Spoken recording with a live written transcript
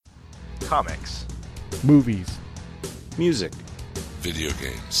Comics. Movies. Music. Video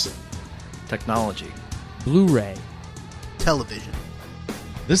games. Technology. Blu-ray. Television.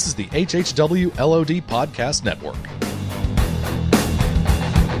 This is the HHW LOD Podcast Network.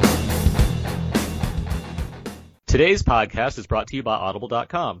 Today's podcast is brought to you by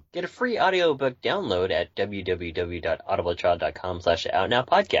Audible.com. Get a free audiobook download at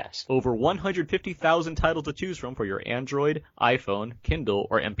www.audibletrial.com/outnowpodcast. Over 150,000 titles to choose from for your Android, iPhone, Kindle,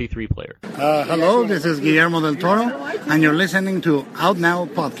 or MP3 player. Hello, this is Guillermo del Toro, and you're listening to Out Now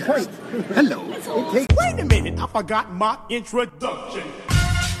Podcast. Hello. Wait a minute, I forgot my introduction.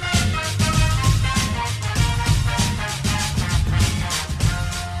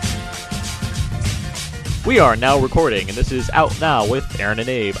 We are now recording, and this is Out Now with Aaron and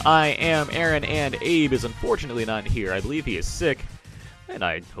Abe. I am Aaron, and Abe is unfortunately not here. I believe he is sick, and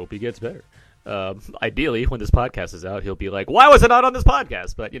I hope he gets better. Ideally, when this podcast is out, he'll be like, why was I not on this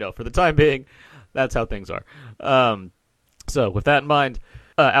podcast? But, for the time being, that's how things are. So, with that in mind,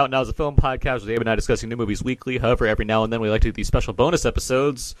 Out Now is a film podcast with Abe and I discussing new movies weekly. However, every now and then we like to do these special bonus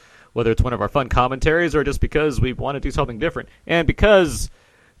episodes, whether it's one of our fun commentaries or just because we want to do something different. And because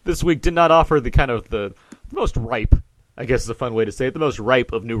this week did not offer the most ripe, I guess is a fun way to say it, the most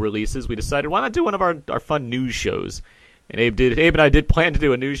ripe of new releases, we decided why not do one of our fun news shows. And Abe and I did plan to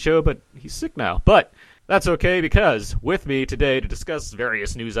do a news show, but he's sick now. But that's okay, because with me today to discuss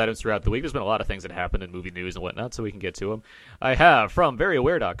various news items throughout the week, there's been a lot of things that happened in movie news and whatnot, so we can get to them. I have, from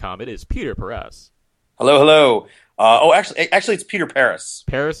veryaware.com, it is Peter Perez. Hello. Actually, it's Peter Paris.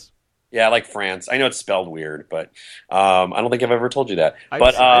 Paris? Yeah, I like France. I know it's spelled weird, but I don't think I've ever told you that. I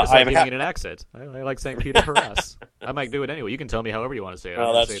just like giving it an accent. I like saying Peter Perez. I might do it anyway. You can tell me however you want to say it.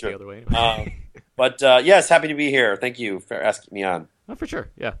 Oh, that's say true. It the other way anyway. But yes, happy to be here. Thank you for asking me on. Oh, for sure.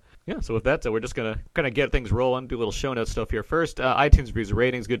 Yeah. So with that, we're just gonna kind of get things rolling. Do a little show notes stuff here first. iTunes reviews and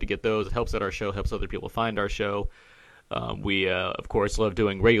ratings. Good to get those. It helps out our show. Helps other people find our show. We of course love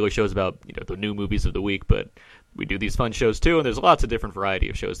doing regular shows about the new movies of the week, but we do these fun shows too, and there's lots of different variety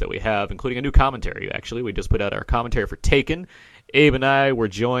of shows that we have, including a new commentary. Actually, we just put out our commentary for Taken. Abe and I were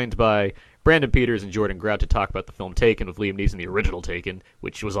joined by Brandon Peters and Jordan Grout to talk about the film Taken with Liam Neeson, the original Taken,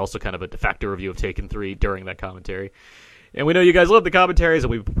 which was also kind of a de facto review of Taken 3 during that commentary. And we know you guys love the commentaries,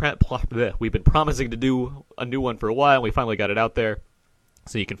 and we've been promising to do a new one for a while, and we finally got it out there.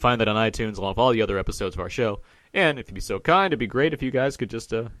 So you can find that on iTunes along with all the other episodes of our show. And if you'd be so kind, it'd be great if you guys could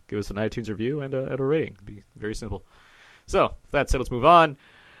just give us an iTunes review and a rating. It'd be very simple. So, with that said, let's move on.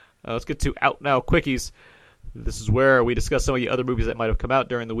 Let's get to Out Now Quickies. This is where we discuss some of the other movies that might have come out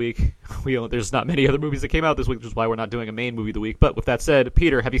during the week. There's not many other movies that came out this week, which is why we're not doing a main movie of the week. But with that said,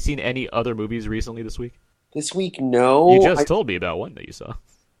 Peter, have you seen any other movies recently this week? This week, no. You just told me about one that you saw.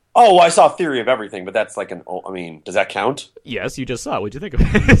 Oh, I saw Theory of Everything, but that's like does that count? Yes, you just saw it. What'd you think of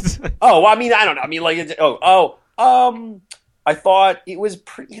it? Oh, well, I don't know. I thought it was,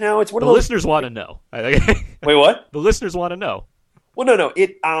 it's one of those. The listeners want to know. Wait, what? The listeners want to know. Well, no.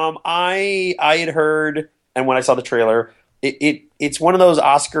 I had heard, and when I saw the trailer, it's one of those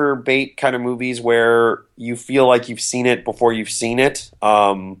Oscar bait kind of movies where you feel like you've seen it before you've seen it.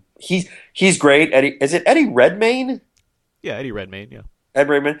 He's great. Is it Eddie Redmayne? Yeah, Eddie Redmayne. Yeah. Ed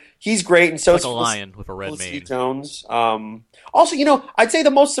Redmayne. He's great, and so it's like a lion with a red Felicity mane. Jones. Also, I'd say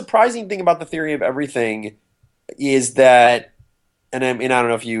the most surprising thing about the Theory of Everything is that, and I don't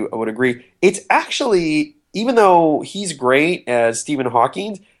know if you would agree, it's actually, even though he's great as Stephen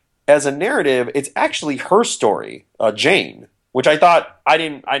Hawking, as a narrative, it's actually her story, Jane, which I thought I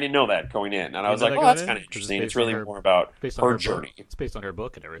didn't know that going in, and I was like, oh, that's kind of interesting. It's really more about her journey. It's based on her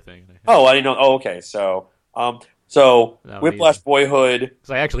book and everything. Oh, I didn't know. Oh, okay, so. Whiplash, Boyhood. Because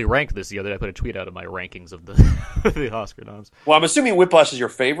I actually ranked this the other day. I put a tweet out of my rankings of the the Oscar noms. Well, I'm assuming Whiplash is your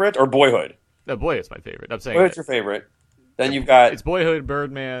favorite, or Boyhood? No, Boyhood's my favorite. I'm saying Boyhood's your favorite. Then you've got... It's Boyhood,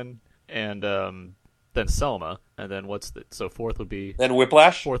 Birdman, and then Selma. And then so fourth would be... Then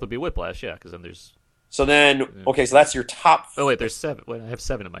Whiplash? Fourth would be Whiplash, yeah, because then there's... So then, okay, so that's your top... Oh, wait, there's seven. Wait, I have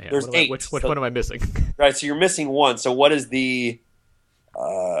seven in my head. There's eight. Which one am I missing? Right, so you're missing one. So what is the...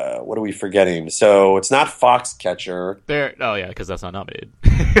 what are we forgetting? So it's not Foxcatcher. Oh yeah, because that's not nominated.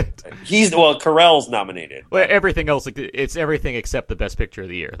 Carell's nominated. Well, everything else, it's everything except the Best Picture of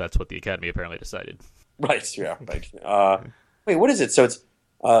the Year. That's what the Academy apparently decided. Right. Yeah. Right. Wait, what is it? So it's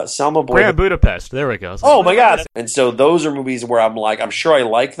Selma, Boyhood, Grand Budapest. There we go. Oh my God! And so those are movies where I'm like, I'm sure I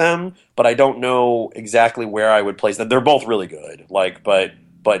like them, but I don't know exactly where I would place them. They're both really good.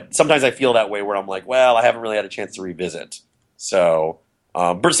 But sometimes I feel that way where I'm like, well, I haven't really had a chance to revisit. So.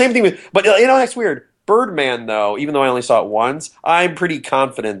 But same thing but that's weird. Birdman, though, even though I only saw it once, I'm pretty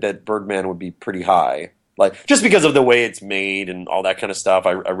confident that Birdman would be pretty high. like just because of the way it's made and all that kind of stuff.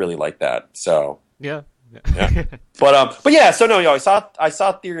 I really like that. So Yeah. yeah. But yeah. So no, I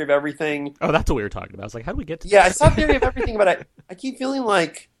saw Theory of Everything. Oh, that's what we were talking about. I was like, how do we get to Yeah, I this? saw Theory of Everything, but I keep feeling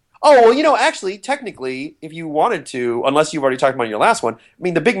like, oh, well, actually, technically, if you wanted to, unless you've already talked about your last one, I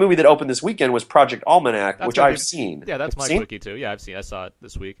mean, the big movie that opened this weekend was Project Almanac, That's which gonna I've be- seen. Yeah, that's my Seen? quickie too. Yeah, I saw it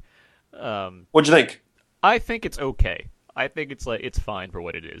this week. What'd you think? I think it's okay. I think it's fine for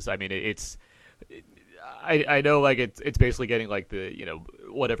what it is. I mean, I know like it's basically getting like the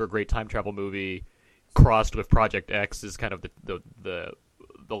whatever great time travel movie crossed with Project X is kind of the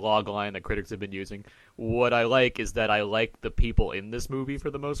log line that critics have been using. What I like is that I like the people in this movie for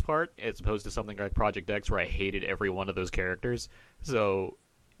the most part, as opposed to something like Project X where I hated every one of those characters. So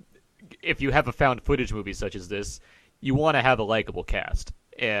if you have a found footage movie such as this, you want to have a likable cast,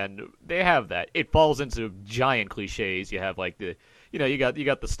 and they have that. It falls into giant cliches. You have like you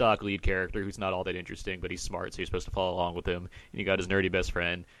got the stock lead character who's not all that interesting, but he's smart, so you're supposed to follow along with him. And you got his nerdy best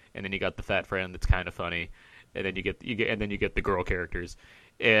friend, and then you got the fat friend that's kind of funny, and then you get the girl characters.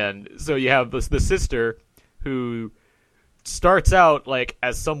 And so you have the sister who starts out like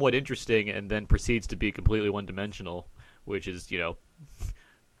as somewhat interesting and then proceeds to be completely one-dimensional, which is,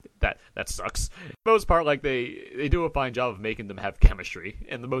 that sucks. For the most part, like they do a fine job of making them have chemistry,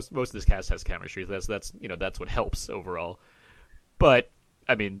 and most of this cast has chemistry. That's what helps overall. But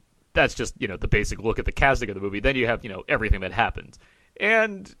I mean, that's just the basic look at the casting of the movie. Then you have everything that happens,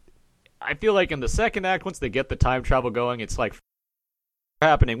 and I feel like in the second act, once they get the time travel going, it's like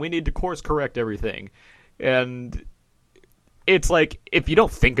happening. We need to course correct everything, and it's like if you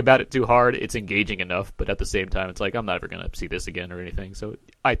don't think about it too hard, it's engaging enough. But at the same time, it's like I'm never gonna see this again or anything. So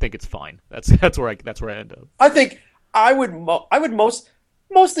I think it's fine. That's where I end up. I think I would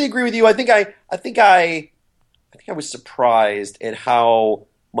mostly agree with you. I think I was surprised at how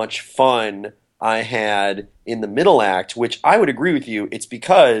much fun I had in the middle act, which I would agree with you. It's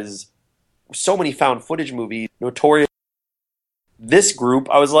because so many found footage movies, notorious. This group,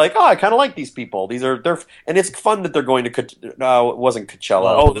 I was like, oh, I kind of like these people. They're and it's fun that they're going to it wasn't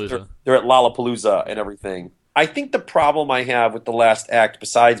Coachella. Lollapalooza. They're at Lollapalooza and everything. I think the problem I have with the last act,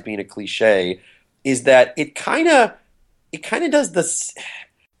 besides being a cliche, is that it kind of does this.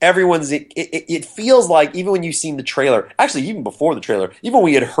 It feels like, even when you've seen the trailer, actually even before the trailer, even when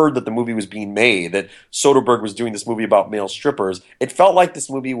we had heard that the movie was being made, that Soderbergh was doing this movie about male strippers, it felt like this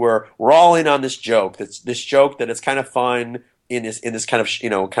movie where we're all in on this joke. This joke that it's kind of fun in this kind of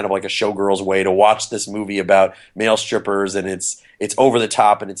kind of like a showgirl's way to watch this movie about male strippers, and it's over the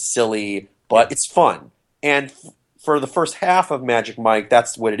top and it's silly, but it's fun. And for the first half of Magic Mike,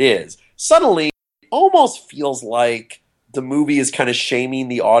 that's what it is. Suddenly, it almost feels like the movie is kind of shaming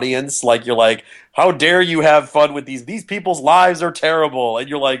the audience. Like, you're like, how dare you have fun with these people's lives are terrible. And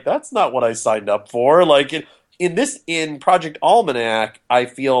you're like, that's not what I signed up for. Like in Project Almanac, I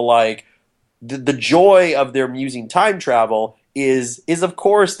feel like the joy of them using time travel is of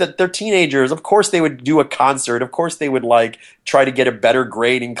course that they're teenagers. Of course they would do a concert. Of course they would like try to get a better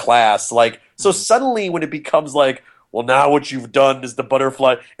grade in class. Like, so suddenly when it becomes like, well, now what you've done is the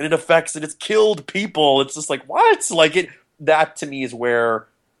butterfly and it affects and it's killed people. It's just like, what? Like that to me is where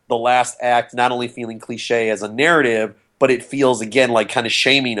the last act, not only feeling cliche as a narrative, but it feels again like kind of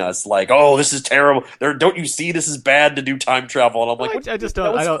shaming us, like, oh, this is terrible. Don't you see this is bad to do time travel? And I'm like, I just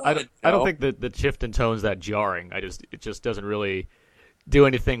don't. I don't think that the shift in tone is that jarring. It just doesn't really do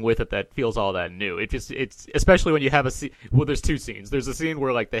anything with it that feels all that new. It's especially when you have a scene. Well, there's two scenes. There's a scene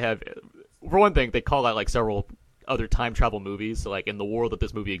where like they have, for one thing, they call out like several other time travel movies. So like in the world that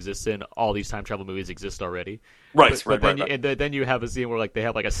this movie exists in, all these time travel movies exist already. Right, But right. And then you have a scene where like they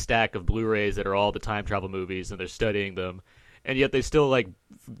have like a stack of Blu-rays that are all the time travel movies, and they're studying them, and yet they still like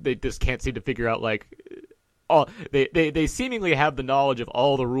they just can't seem to figure out like all they seemingly have the knowledge of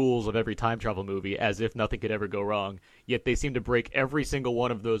all the rules of every time travel movie as if nothing could ever go wrong. Yet they seem to break every single one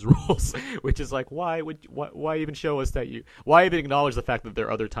of those rules, which is like, why even show us that why even acknowledge the fact that there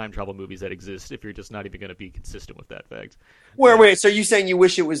are other time travel movies that exist if you're just not even going to be consistent with that fact? Wait, so you saying you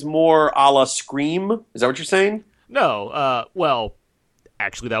wish it was more a la Scream? Is that what you're saying? No, well,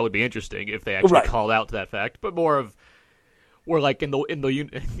 actually that would be interesting if they actually called out to that fact, but more of, or like in the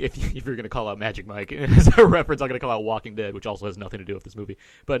if you're going to call out Magic Mike as a reference, I'm going to call out Walking Dead, which also has nothing to do with this movie.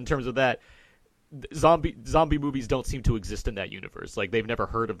 But in terms of that, zombie movies don't seem to exist in that universe. Like, they've never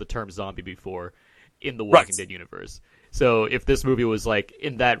heard of the term zombie before in the Walking Dead universe. So if this movie was like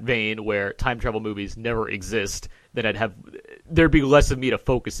in that vein where time travel movies never exist, then there'd be less of me to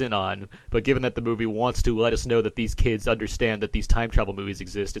focus in on. But given that the movie wants to let us know that these kids understand that these time travel movies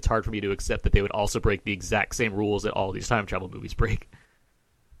exist, it's hard for me to accept that they would also break the exact same rules that all these time travel movies break.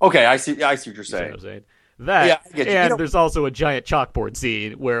 Okay, I see what you're You see what saying. I'm saying? That Yeah, I get you. and there's also a giant chalkboard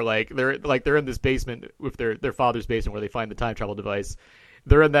scene where they're in this basement with their father's basement where they find the time travel device.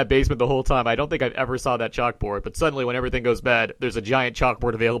 They're in that basement the whole time. I don't think I've ever saw that chalkboard, but suddenly when everything goes bad, there's a giant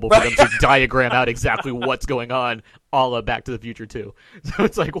chalkboard available for them to diagram out exactly what's going on, a la Back to the Future 2. So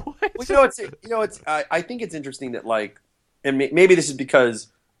it's like, what? Well, I think it's interesting that like, and maybe this is because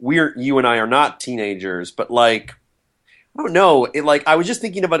you and I are not teenagers, but like, I don't know. I was just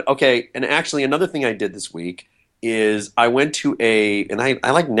thinking about, okay, and actually another thing I did this week is I went to and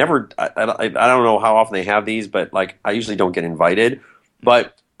I like never, I don't know how often they have these, but like I usually don't get invited.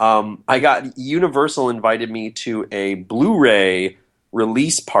 But Universal invited me to a Blu-ray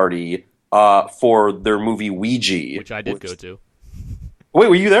release party for their movie Ouija. Which I did go to. Wait,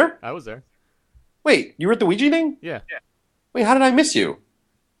 were you there? I was there. Wait, you were at the Ouija thing? Yeah. Wait, how did I miss you?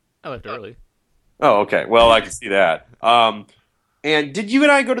 I left early. Oh, okay. Well, I can see that. And did you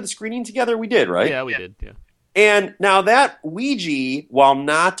and I go to the screening together? We did, right? Yeah, we did, yeah. And now that Ouija, while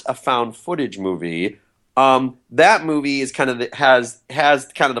not a found footage movie, that movie is kind of has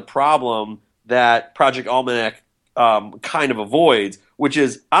kind of the problem that Project Almanac kind of avoids, which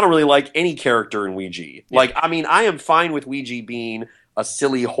is I don't really like any character in Ouija. Yeah. Like, I mean, I am fine with Ouija being a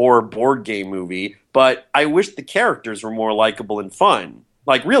silly horror board game movie, but I wish the characters were more likable and fun.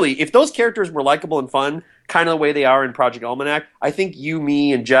 Like, really, if those characters were likable and fun, kind of the way they are in Project Almanac, I think you,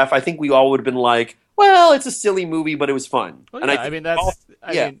 me, and Jeff, I think we all would have been like, well, it's a silly movie, but it was fun. Well, yeah, I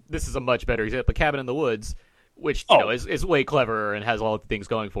mean, this is a much better example. The Cabin in the Woods, which you know is way cleverer and has all the things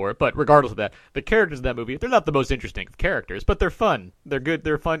going for it. But regardless of that, the characters in that movie, they're not the most interesting characters, but they're fun. They're good.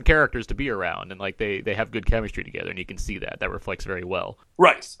 They're fun characters to be around, and like they have good chemistry together, and you can see that reflects very well.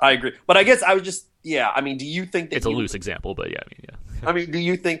 Right, I agree. But I guess I was just I mean, do you think that it's a loose example? But yeah. I mean, do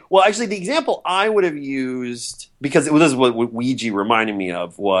you think? Well, actually, the example I would have used because this is what Ouija reminded me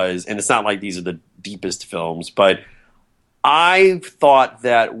of was, and it's not like these are the deepest films, but I thought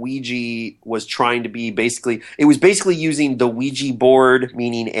that Ouija was trying to be basically using the Ouija board,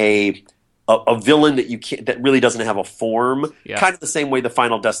 meaning a villain that really doesn't have a form, kind of the same way the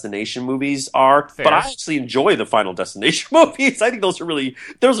Final Destination movies are. Fair. But I actually enjoy the Final Destination movies. I think those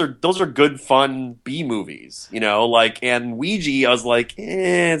are good, fun B movies, you know. Like, and Ouija, I was like,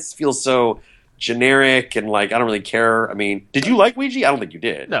 it feels so generic and like I don't really care. I mean, did you like Ouija? I don't think you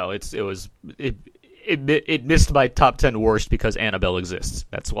did. No, it missed my top 10 worst because Annabelle exists.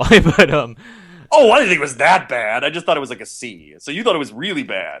 That's why. But oh, I didn't think it was that bad. I just thought it was like a C. So you thought it was really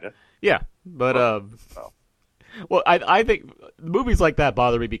bad. Yeah, but well, I think movies like that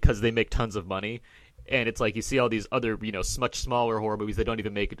bother me because they make tons of money, and it's like you see all these other much smaller horror movies that don't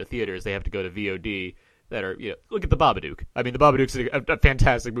even make it to theaters. They have to go to VOD. That are look at the Babadook. I mean, the Babadook's a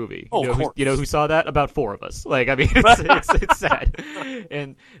fantastic movie. You know who saw that? About 4 of us. Like, I mean, it's sad.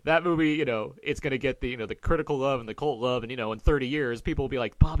 And that movie, it's going to get the the critical love and the cult love, and in 30 years, people will be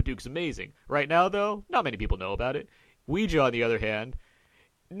like, Babadook's amazing. Right now, though, not many people know about it. Ouija, on the other hand,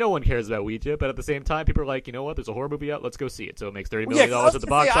 no one cares about Ouija, but at the same time, people are like, you know what? There's a horror movie out. Let's go see it. So it makes $30 million at the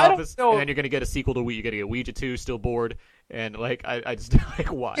box office, and then you're going to get a sequel to Ouija. You're going to get Ouija 2, still bored. And like, I just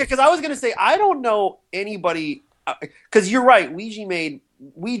like, why? Yeah, because I was gonna say I don't know anybody. Because you're right, Ouija made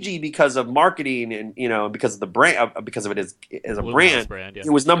Ouija because of marketing and because of the brand, because of it as a brand. Yeah. It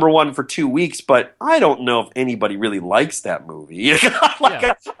was #1 for 2 weeks, but I don't know if anybody really likes that movie. I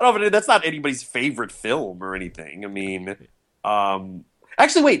don't know if that's not anybody's favorite film or anything. I mean,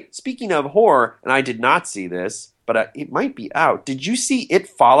 actually, wait. Speaking of horror, and I did not see this, but it might be out. Did you see It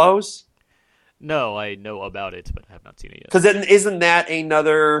Follows? No, I know about it, but I have not seen it yet. Because then isn't that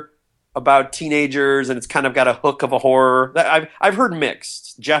another about teenagers, and it's kind of got a hook of a horror? I've heard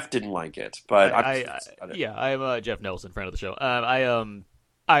mixed. Jeff didn't like it, but I'm Jeff Nelson, friend of the show. I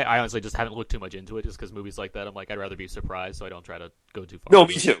honestly just haven't looked too much into it, just because movies like that, I'm like, I'd rather be surprised, so I don't try to go too far. No,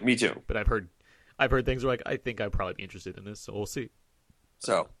 me too. But I've heard things where like I think I'd probably be interested in this, so we'll see.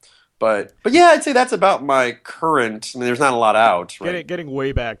 So. But yeah, I'd say that's about my current. I mean, there's not a lot out. Right? Getting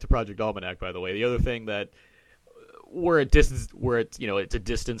way back to Project Almanac, by the way. The other thing that we're at distance, it's a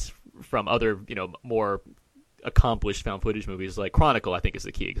distance from other more accomplished found footage movies like Chronicle. I think is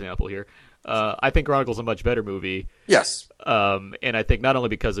the key example here. I think Chronicle's a much better movie. Yes. And I think not only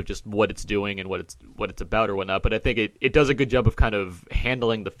because of just what it's doing and what it's about or whatnot, but I think it does a good job of kind of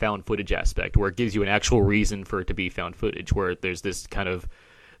handling the found footage aspect, where it gives you an actual reason for it to be found footage, where there's this kind of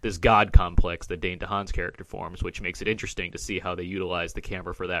this god complex that Dane DeHaan's character forms, which makes it interesting to see how they utilize the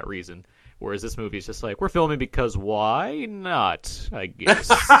camera for that reason. Whereas this movie is just like, we're filming because why not, I guess.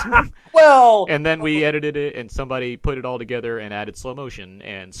 Well... And then we edited it, and somebody put it all together and added slow motion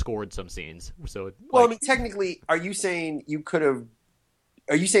and scored some scenes. So, well, I mean, technically, are you saying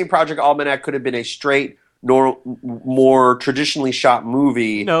Project Almanac could have been a straight more traditionally shot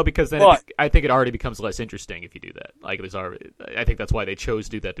movie. No, because then But- I think it already becomes less interesting if you do that. Like there's already, I think that's why they chose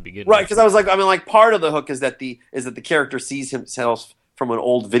to do that to begin Right, with. because I was like, I mean, like part of the hook is that the character sees himself from an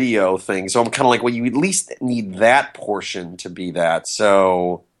old video thing. So I'm kind of like, well, you at least need that portion to be that.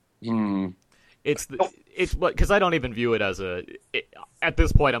 So, It's because I don't even view it as at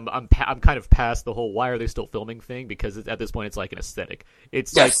this point I'm kind of past the whole why are they still filming thing, because at this point it's like an aesthetic.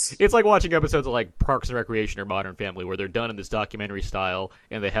 It's Yes. like it's like watching episodes of like Parks and Recreation or Modern Family where they're done in this documentary style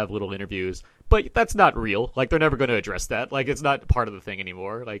and they have little interviews, but that's not real. Like they're never going to address that. Like it's not part of the thing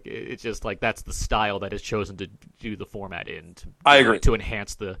anymore. Like it's just like that's the style that is chosen to do the format in. I agree. To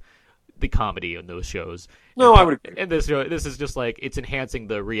enhance the comedy in those shows. No, I would agree. And this is just like it's enhancing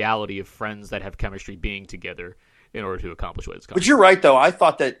the reality of friends that have chemistry being together in order to accomplish what it's But you're right, though. I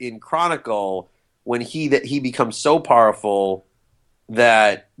thought that in Chronicle, when he becomes so powerful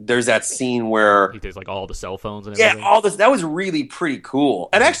that there's that scene where he takes like all the cell phones and yeah, everything. all this, that was really pretty cool.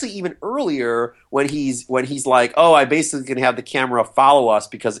 And actually, even earlier when he's like, oh, I basically can have the camera follow us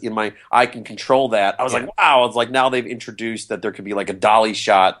because I can control that. I was like, wow. It's like now they've introduced that there could be like a dolly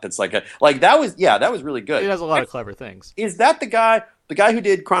shot that's like that was really good. It has a lot of clever things. Is that the guy who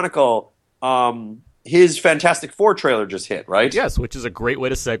did Chronicle? His Fantastic Four trailer just hit, right? Yes, which is a great way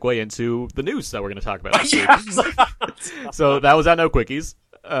to segue into the news that we're going to talk about this Yeah. week. So that was at No Quickies,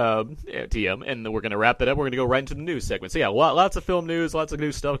 TM, and then we're going to wrap that up. We're going to go right into the news segment. So yeah, lots of film news, lots of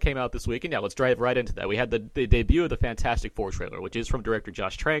new stuff came out this week, and yeah, let's dive right into that. We had the debut of the Fantastic Four trailer, which is from director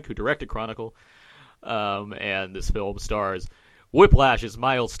Josh Trank, who directed Chronicle, and this film stars Whiplash's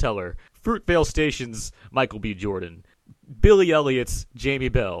Miles Teller, Fruitvale Station's Michael B. Jordan, Billy Elliot's Jamie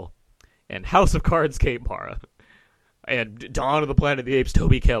Bell, and House of Cards' Kate Mara, and Dawn of the Planet of the Apes'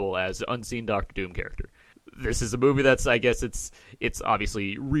 Toby Kebbell as unseen Doctor Doom character. This is a movie that's, I guess, it's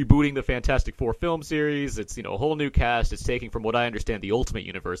obviously rebooting the Fantastic Four film series. It's a whole new cast. It's taking, from what I understand, the Ultimate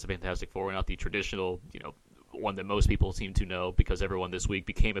Universe of Fantastic Four, not the traditional one that most people seem to know because everyone this week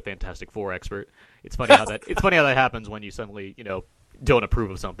became a Fantastic Four expert. It's funny how that happens when you suddenly don't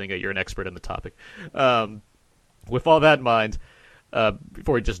approve of something that you're an expert in the topic. With all that in mind.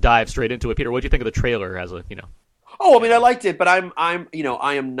 Before we just dive straight into it, Peter, what do you think of the trailer as a, Oh, I mean, I liked it, but I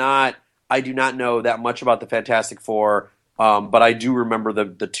do not know that much about the Fantastic Four, but I do remember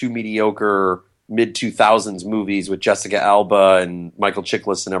the two mediocre mid-2000s movies with Jessica Alba and Michael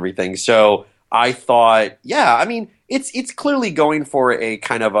Chiklis and everything. So I thought, yeah, I mean, it's clearly going for a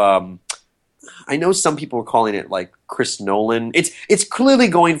kind of I know some people are calling it like Chris Nolan. It's clearly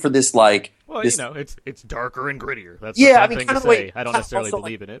going for this like. Well, this, it's darker and grittier. That's yeah, the I mean, thing kind to of like say. I don't necessarily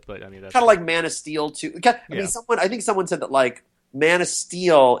believe in it, but I mean, that's kind of like Man of Steel too. I mean, I think someone said that like Man of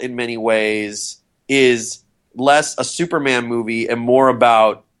Steel in many ways is less a Superman movie and more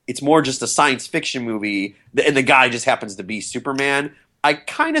about it's more just a science fiction movie, and the guy just happens to be Superman. I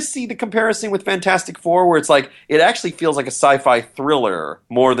kind of see the comparison with Fantastic Four, where it's like it actually feels like a sci-fi thriller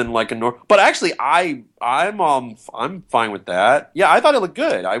more than like a But actually, I'm fine with that. Yeah, I thought it looked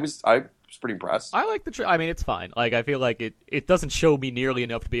good. I was pretty impressed. I like I mean, it's fine. Like, I feel like it doesn't show me nearly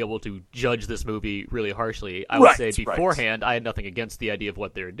enough to be able to judge this movie really harshly. I would say beforehand, I had nothing against the idea of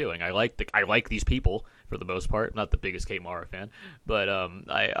what they're doing. I like these people for the most part. I'm not the biggest Kate Mara fan, but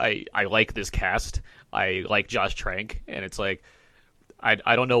I like this cast. I like Josh Trank, and it's like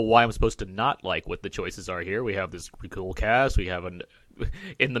I don't know why I'm supposed to not like what the choices are here. We have this cool cast. We have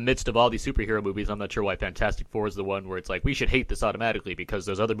in the midst of all these superhero movies, I'm not sure why Fantastic Four is the one where it's like we should hate this automatically because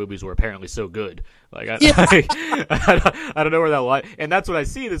those other movies were apparently so good. Like I don't know where that line. And that's what I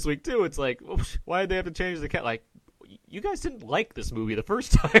see this week too. It's like, why did they have to change the cat? Like, you guys didn't like this movie the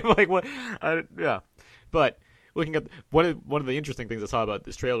first time. Like what? Yeah, but. Looking at one of the interesting things I saw about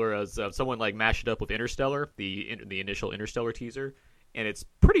this trailer is someone like mashed it up with Interstellar, the initial Interstellar teaser, and it's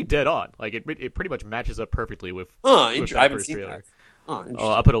pretty dead on. Like it pretty much matches up perfectly with I that haven't first seen trailer. that.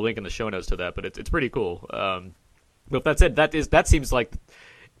 I'll put a link in the show notes to that, but it's pretty cool. But if that said, that seems like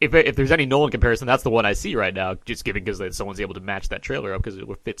if there's any Nolan comparison, that's the one I see right now. Just given because someone's able to match that trailer up because it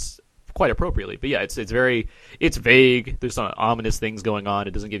fits quite appropriately. But yeah, it's vague. There's some ominous things going on.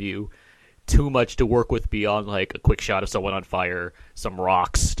 It doesn't give you too much to work with beyond like a quick shot of someone on fire, some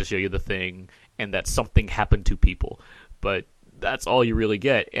rocks to show you the thing, and that something happened to people. But that's all you really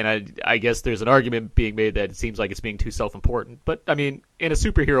get. And I guess there's an argument being made that it seems like it's being too self-important. But I mean, in a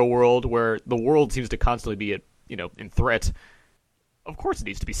superhero world where the world seems to constantly be in threat, of course it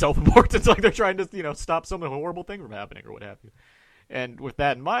needs to be self-important. It's like they're trying to stop some horrible thing from happening or what have you. And with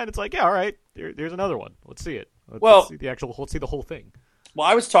that in mind, it's like, yeah, all right, there's another one. Let's see it. Let's see the whole thing. Well,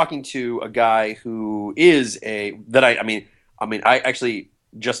 I was talking to a guy who is I actually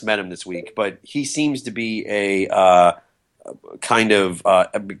just met him this week, but he seems to be a kind of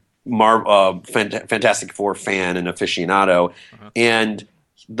Fantastic Four fan and aficionado, and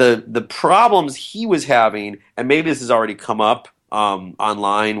the problems he was having, and maybe this has already come up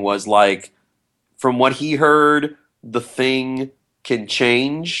online, was like, from what he heard, the Thing can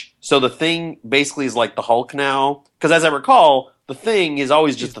change. So the Thing basically is like the Hulk now, because as I recall, the Thing is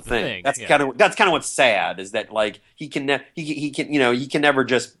always just the thing. That's kind of what's sad, is that like he's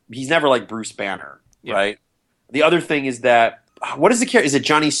never like Bruce Banner, right? The other thing is that, what is the character? Is it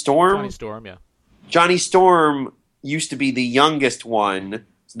Johnny Storm? Johnny Storm, yeah. Johnny Storm used to be the youngest one.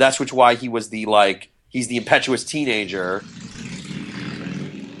 So that's why he was he's the impetuous teenager.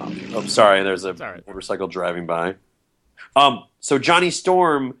 Oh, sorry, there's a motorcycle driving by. So Johnny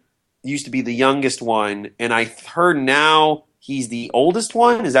Storm used to be the youngest one, and I heard now he's the oldest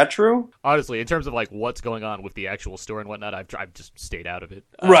one. Is that true? Honestly, in terms of like what's going on with the actual story and whatnot, I've just stayed out of it.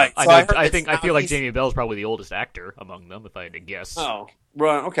 Right. I feel like Jamie Bell's probably the oldest actor among them, if I had to guess. Oh,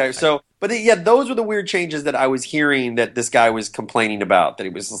 right. Okay. So, those were the weird changes that I was hearing that this guy was complaining about. That he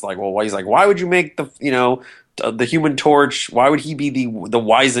was just like, well, he's like, why would you make the Human Torch? Why would he be the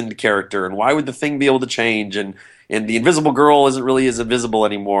wizened character? And why would the Thing be able to change? And the Invisible Girl isn't really as invisible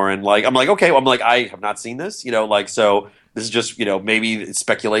anymore. And like, I'm like, okay, well, I'm like, I have not seen this, so this is just, maybe it's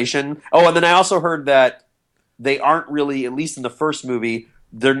speculation. Oh, and then I also heard that they aren't really, at least in the first movie,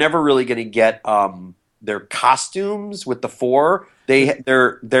 they're never really going to get their costumes with the four. They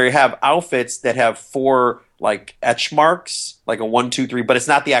have outfits that have four like etch marks, like a 1, 2, 3, but it's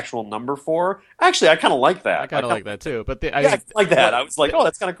not the actual number 4. Actually, I kind of like that. I kind of like that too. But I like that. I was like, oh,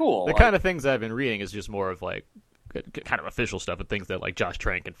 that's kind of cool. The kind of things I've been reading is just more of like kind of official stuff and things that like Josh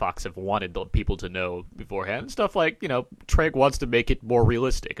Trank and Fox have wanted people to know beforehand. Stuff like, Trank wants to make it more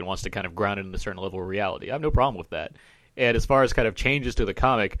realistic and wants to kind of ground it in a certain level of reality. I have no problem with that. And as far as kind of changes to the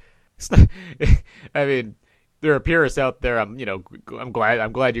comic, I mean, there are purists out there. I'm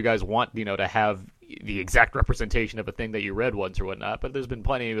glad you guys want, to have the exact representation of a thing that you read once or whatnot. But there's been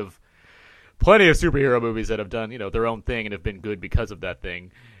plenty of superhero movies that have done, their own thing and have been good because of that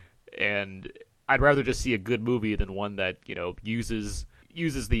thing. And I'd rather just see a good movie than one that uses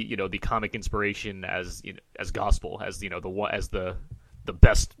the the comic inspiration as as gospel, as the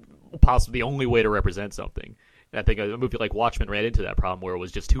best possible, the only way to represent something. And I think a movie like Watchmen ran into that problem where it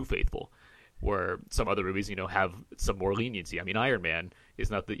was just too faithful. Where some other movies have some more leniency. I mean, Iron Man is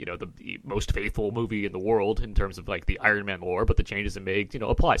not the the most faithful movie in the world in terms of like the Iron Man lore, but the changes it made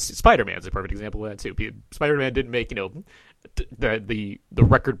apply. Spider-Man's a perfect example of that too. Spider-Man didn't make the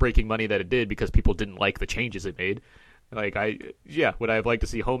record-breaking money that it did because people didn't like the changes it made. Like would I have liked to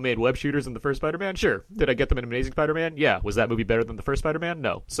see homemade web shooters in the first Spider-Man? Sure. Did I get them in Amazing Spider-Man? Yeah. Was that movie better than the first Spider-Man?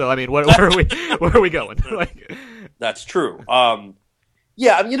 No. So I mean, where are we going? Like, that's true.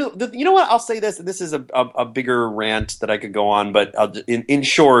 Yeah, I mean, you know what? I'll say this, and this is a bigger rant that I could go on, but in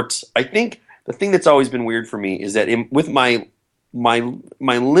short, I think the thing that's always been weird for me is that with my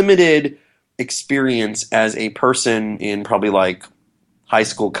limited experience as a person in probably like high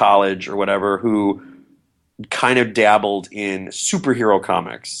school, college, or whatever, who kind of dabbled in superhero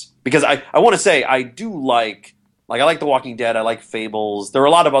comics, because I want to say I do like I like The Walking Dead, I like Fables. There are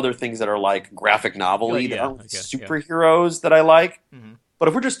a lot of other things that are like graphic novel-y that aren't superheroes that I like. Mm-hmm. But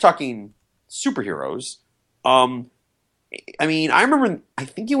if we're just talking superheroes, I mean, I remember, I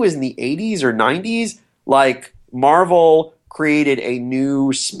think it was in the 80s or 90s, like Marvel created a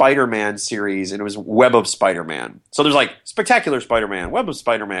new Spider-Man series, and it was Web of Spider-Man. So there's like Spectacular Spider-Man, Web of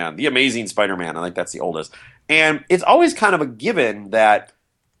Spider-Man, The Amazing Spider-Man. I think that's the oldest. And it's always kind of a given that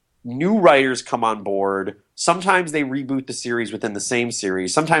new writers come on board. Sometimes they reboot the series within the same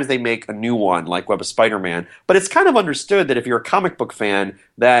series. Sometimes they make a new one, like Web of Spider-Man. But it's kind of understood that if you're a comic book fan,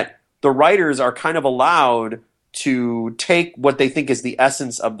 that the writers are kind of allowed to take what they think is the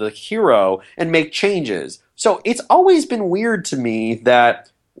essence of the hero and make changes. So it's always been weird to me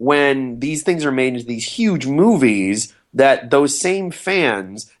that when these things are made into these huge movies, that those same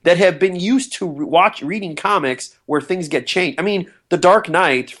fans that have been used to reading comics where things get changed. I mean, The Dark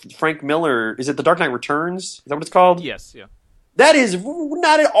Knight, Frank Miller, is it The Dark Knight Returns? Is that what it's called? Yes, yeah. That is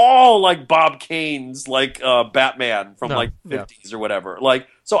not at all like Bob Kane's like Batman from like 50s or whatever. Like,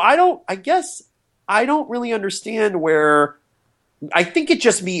 so I don't really understand where. I think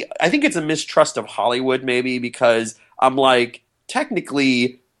it's a mistrust of Hollywood maybe, because I'm like,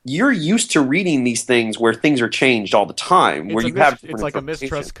 technically you're used to reading these things where things are changed all the time. It's like a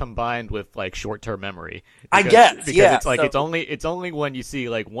mistrust combined with like short-term memory. I guess, because it's like it's only when you see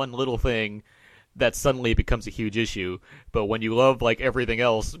like one little thing that suddenly becomes a huge issue. But when you love like everything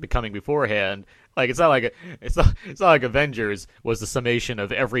else becoming beforehand, like it's not like Avengers was the summation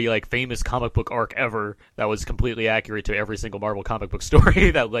of every like famous comic book arc ever that was completely accurate to every single Marvel comic book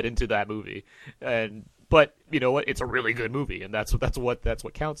story that led into that movie. But you know what? It's a really good movie, and that's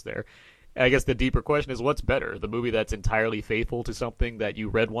what counts there. And I guess the deeper question is, what's better? The movie that's entirely faithful to something that you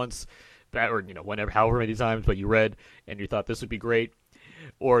read once, or whenever, however many times, but you read and you thought this would be great,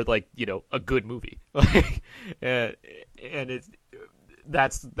 or like a good movie. And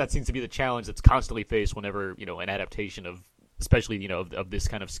that seems to be the challenge that's constantly faced whenever an adaptation of, especially of this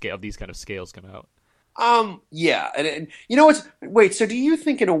kind of scale, of these kind of scales come out. Yeah, and wait, so do you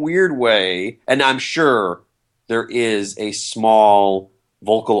think in a weird way, and I'm sure there is a small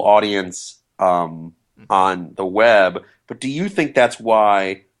vocal audience on the web, but do you think that's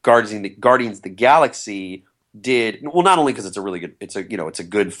why Guardians of the Galaxy did well? Not only because it's a really good, it's a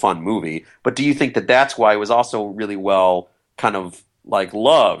good fun movie, but do you think that that's why it was also really well kind of like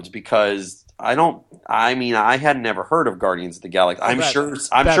loved? Because I had never heard of Guardians of the Galaxy. I'm sure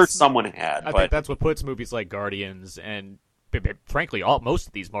someone had. I think that's what puts movies like Guardians and frankly most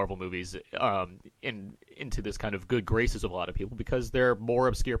of these Marvel movies into this kind of good graces of a lot of people, because they're more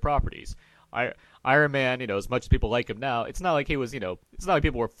obscure properties. Iron Man, as much as people like him now, it's not like he was, it's not like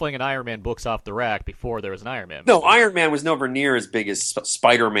people were flinging Iron Man books off the rack before there was an Iron Man movie. No, Iron Man was nowhere near as big as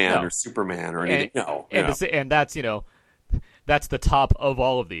Spider-Man or Superman or anything. And that's, that's the top of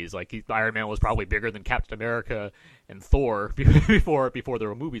all of these. Like Iron Man was probably bigger than Captain America and Thor before there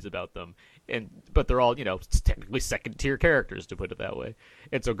were movies about them. But they're all, technically second tier characters, to put it that way.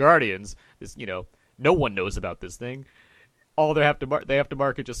 And so Guardians is, no one knows about this thing. All they have to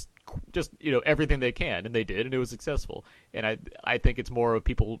market just everything they can, and they did, and it was successful. And I think it's more of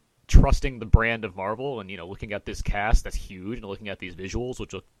people trusting the brand of Marvel, and looking at this cast that's huge, and looking at these visuals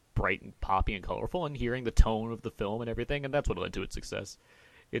which look bright and poppy and colorful, and hearing the tone of the film and everything, and that's what led to its success.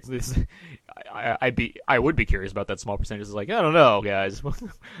 It's this. I would be curious about that small percentage. It's like, I don't know, guys.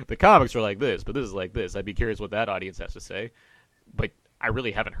 The comics are like this, but this is like this. I'd be curious what that audience has to say, but I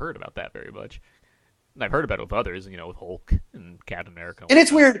really haven't heard about that very much. And I've heard about it with others, with Hulk and Captain America. And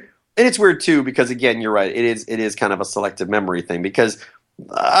it's weird. And it's weird too, because again, you're right. It is kind of a selective memory thing, because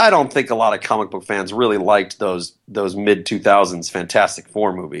I don't think a lot of comic book fans really liked those mid 2000s Fantastic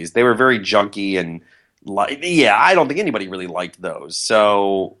Four movies. They were very junky and I don't think anybody really liked those.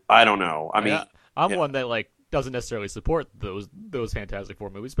 So I don't know. I mean, I'm one that doesn't necessarily support those Fantastic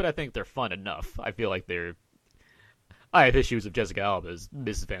Four movies, but I think they're fun enough. I feel like they're. I have issues with Jessica Alba's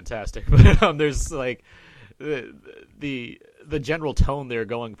Mrs. Fantastic, but there's the general tone they're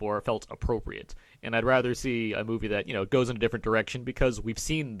going for felt appropriate, and I'd rather see a movie that goes in a different direction because we've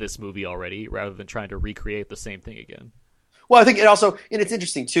seen this movie already, rather than trying to recreate the same thing again. Well, I think it's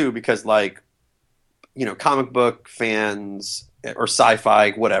interesting too, because comic book fans or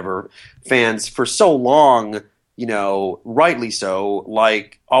sci-fi whatever fans for so long, rightly so,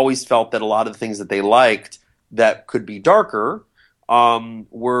 always felt that a lot of the things that they liked that could be darker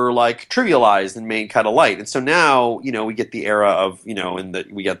were trivialized and made kind of light. And so now, we get the era of,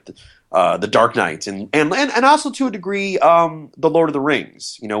 we get the Dark Knight and also to a degree, the Lord of the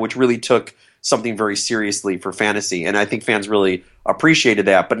Rings, which really took something very seriously for fantasy. And I think fans really appreciated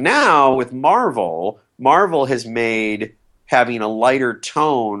that. But now with Marvel has made having a lighter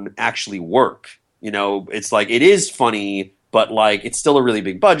tone actually work. It's it is funny, but it's still a really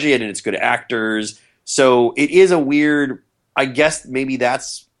big budget and it's good actors. So it is a weird, I guess maybe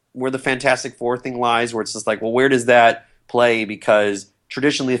that's where the Fantastic Four thing lies, where it's just well, where does that play? Because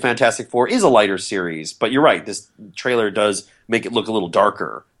traditionally the Fantastic Four is a lighter series, but you're right, this trailer does make it look a little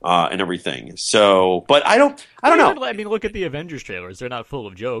darker and everything. So, but I don't know. I mean, look at the Avengers trailers. They're not full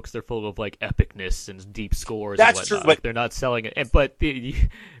of jokes. They're full of epicness and deep scores. That's and true, but they're not selling it. But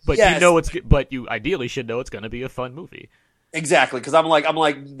yes. You ideally should know it's going to be a fun movie. Exactly, because I'm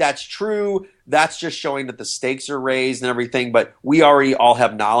like, that's true. That's just showing that the stakes are raised and everything. But we already all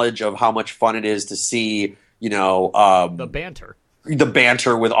have knowledge of how much fun it is to see, the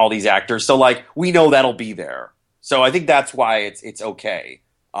banter with all these actors. So we know that'll be there. So I think that's why it's okay.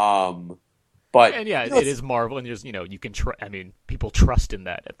 But it is Marvel, and there's you can people trust in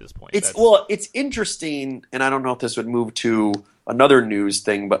that at this point. It's interesting, and I don't know if this would move to another news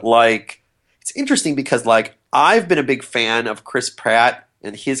thing, but it's interesting because I've been a big fan of Chris Pratt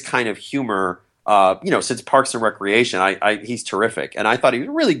and his kind of humor, since Parks and Recreation. He's terrific, and I thought he was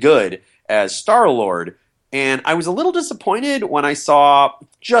really good as Star-Lord. And I was a little disappointed when I saw,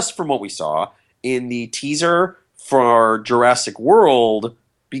 just from what we saw in the teaser for Jurassic World,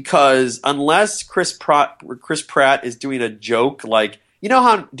 because unless Chris Pratt is doing a joke You know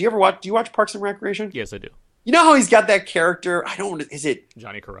how? Do you watch Parks and Recreation? Yes, I do. You know how he's got that character? I don't. Is it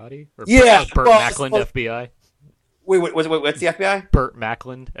Johnny Karate? Or Yeah, Burt well, Macklin, FBI? wait? What's the FBI? Burt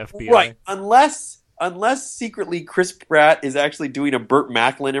Macklin, FBI? Right. Unless secretly Chris Pratt is actually doing a Burt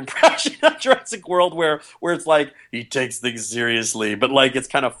Macklin impression of Jurassic World where it's like he takes things seriously, but like it's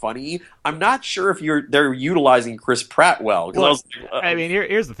kind of funny. I'm not sure if they're utilizing Chris Pratt well. I mean,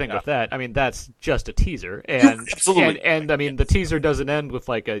 here's the thing with that. I mean, that's just a teaser, and Absolutely. and I mean, the teaser doesn't end with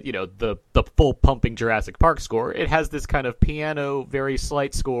like the full pumping Jurassic Park score. It has this kind of piano, very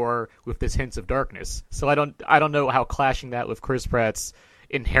slight score with this hints of darkness. So I don't know how clashing that with Chris Pratt's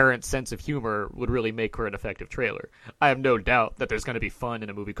inherent sense of humor would really make for an effective trailer. I have no doubt that there's going to be fun in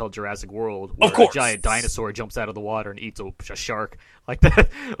a movie called Jurassic World where a giant dinosaur jumps out of the water and eats a shark like that.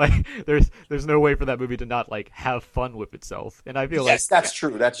 Like there's no way for that movie to not like have fun with itself. And I feel yes, that's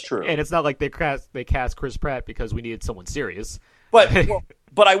true. That's true. And it's not like they cast Chris Pratt because we needed someone serious.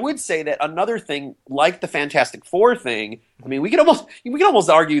 But I would say that another thing, like the Fantastic Four thing, I mean, we could almost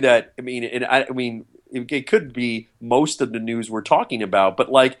argue that. I mean, it could be most of the news we're talking about, but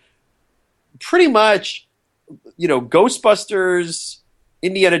like pretty much, Ghostbusters,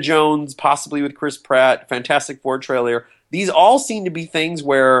 Indiana Jones, possibly with Chris Pratt, Fantastic Four trailer. These all seem to be things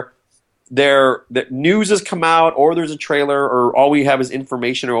where the news has come out, or there's a trailer, or all we have is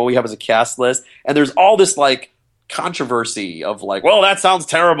information, or all we have is a cast list, and there's all this like controversy of like, well, that sounds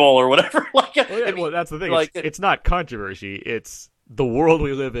terrible or whatever. Well, that's the thing. Like, it's not controversy. It's the world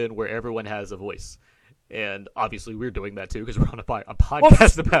we live in where everyone has a voice. And obviously we're doing that too because we're on a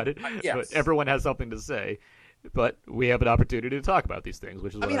podcast about it. Yes. But everyone has something to say. But we have an opportunity to talk about these things,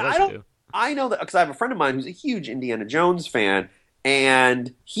 which is what I do. I know that because I have a friend of mine who's a huge Indiana Jones fan,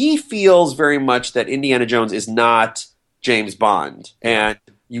 and he feels very much that Indiana Jones is not James Bond, and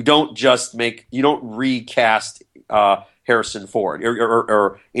you don't recast Harrison Ford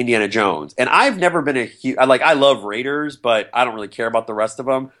or Indiana Jones. And I've never been I love Raiders, but I don't really care about the rest of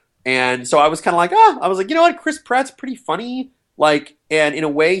them. And so I was kind of like, I was like, you know what? Chris Pratt's pretty funny. Like, and in a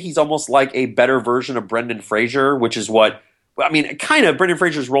way, he's almost like a better version of Brendan Fraser, which is what, I mean, kind of Brendan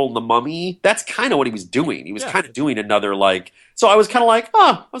Fraser's role in The Mummy. That's kind of what he was doing. He was kind of doing another like, so I was kind of like,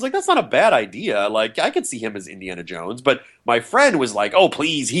 I was like, that's not a bad idea. Like, I could see him as Indiana Jones. But my friend was like, oh,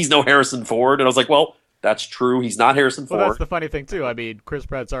 please, he's no Harrison Ford. And I was like, well, that's true. He's not Harrison Ford. Well, that's the funny thing too. I mean, Chris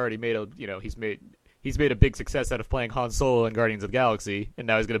Pratt's already made he's made a big success out of playing Han Solo in Guardians of the Galaxy, and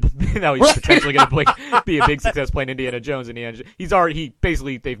now he's potentially going to be a big success playing Indiana Jones.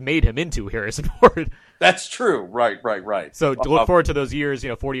 They've made him into Harrison Ford. That's true. Right. So look forward to those years,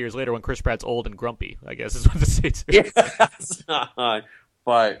 40 years later when Chris Pratt's old and grumpy, I guess is what to say too. Yes.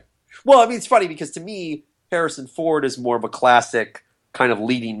 But, well, I mean, it's funny because to me, Harrison Ford is more of a classic kind of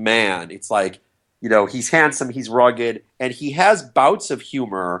leading man. It's like, he's handsome, he's rugged, and he has bouts of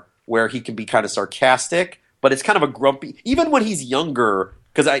humor where he can be kind of sarcastic, but it's kind of a grumpy, even when he's younger,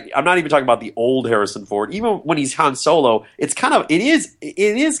 because I'm not even talking about the old Harrison Ford, even when he's Han Solo, it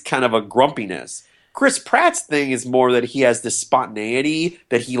is kind of a grumpiness. Chris Pratt's thing is more that he has this spontaneity,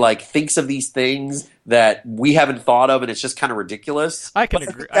 that he like thinks of these things that we haven't thought of, and it's just kind of ridiculous. I can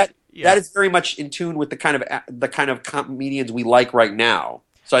agree. That is very much in tune with the kind of comedians we like right now.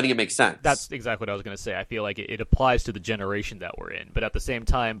 So I think it makes sense. That's exactly what I was going to say. I feel like it applies to the generation that we're in. But at the same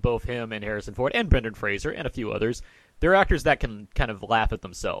time, both him and Harrison Ford and Brendan Fraser and a few others, they're actors that can kind of laugh at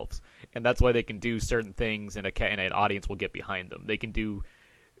themselves. And that's why they can do certain things and an audience will get behind them. They can do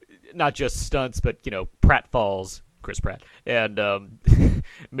not just stunts, but, pratfalls, Chris Pratt, and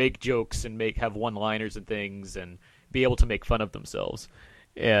make jokes and have one-liners and things and be able to make fun of themselves.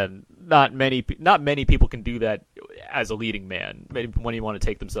 And not many people can do that as a leading man. When you want to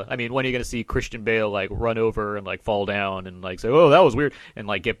take themselves, I mean, when are you going to see Christian Bale like run over and like fall down and like say, "Oh, that was weird," and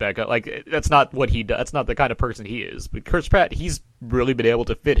like get back up? Like that's not what he does. That's not the kind of person he is. But Chris Pratt, he's really been able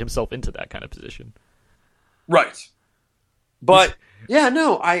to fit himself into that kind of position. Right. But yeah,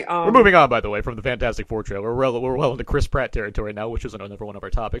 no, we're moving on. By the way, from the Fantastic Four trailer, we're well into Chris Pratt territory now, which is another one of our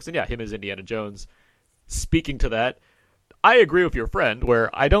topics. And yeah, him as Indiana Jones. Speaking to that, I agree with your friend where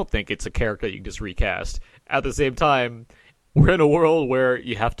I don't think it's a character you can just recast. At the same time, we're in a world where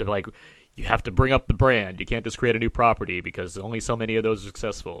you have to bring up the brand. You can't just create a new property because only so many of those are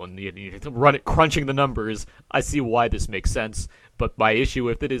successful, and you run it crunching the numbers. I see why this makes sense, but my issue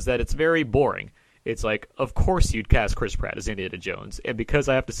with it is that it's very boring. It's like, of course you'd cast Chris Pratt as Indiana Jones, and because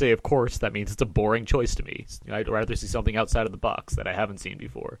I have to say of course, that means it's a boring choice to me. I'd rather see something outside of the box that I haven't seen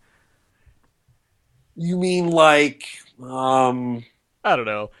before. You mean like, I don't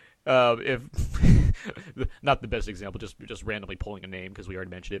know. If not the best example, just randomly pulling a name because we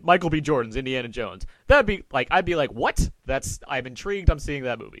already mentioned it. Michael B. Jordan's Indiana Jones. That'd be like, I'd be like, what? I'm intrigued. I'm seeing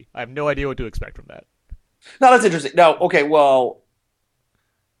that movie. I have no idea what to expect from that. No, that's interesting. No, okay, well,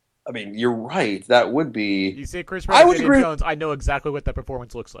 I mean, you're right. That would be. You say Chris Pratt, Indiana Jones. I know exactly what that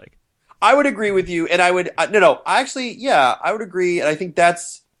performance looks like. I would agree with you, and I would I would agree, and I think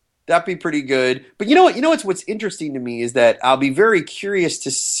that'd be pretty good. But you know what? What's interesting to me is that I'll be very curious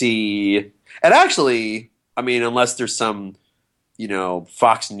to see. And actually, I mean, unless there's some,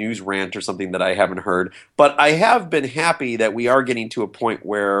 Fox News rant or something that I haven't heard, but I have been happy that we are getting to a point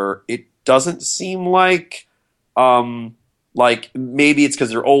where it doesn't seem like maybe it's because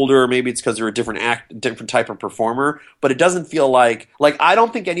they're older, maybe it's because they're a different type of performer, but it doesn't feel like I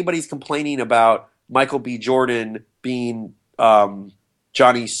don't think anybody's complaining about Michael B. Jordan being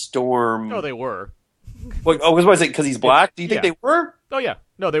Johnny Storm. No, they were. I was about to say because he's black. Do you think they were? Oh yeah,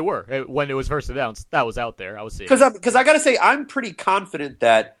 no, they were. When it was first announced, that was out there. I was seeing. Because I got to say, I'm pretty confident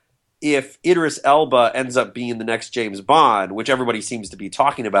that if Idris Elba ends up being the next James Bond, which everybody seems to be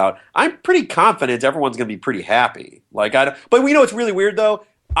talking about, I'm pretty confident everyone's going to be pretty happy. But it's really weird though.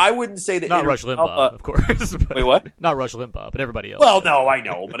 I wouldn't say that not Rush Limbaugh, of course. Wait, what? Not Rush Limbaugh, but everybody else. Well, no, I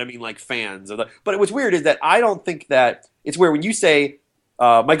know, but I mean fans of the. But what's weird is that I don't think that it's where when you say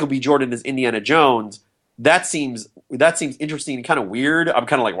Michael B. Jordan is Indiana Jones, that seems interesting and kind of weird. I'm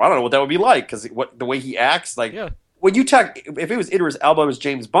kind of like, well, I don't know what that would be like because the way he acts, when you talk, if it was Idris Elba as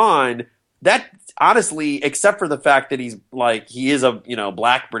James Bond, that honestly, except for the fact that he is a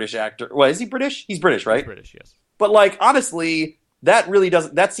black British actor. Well, is he British? He's British, right? He's British, yes. But honestly, that really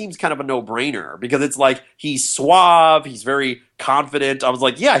doesn't. That seems kind of a no-brainer because it's like he's suave, he's very confident. I was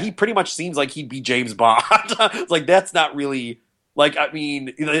like, yeah, he pretty much seems like he'd be James Bond. It's like that's not really. I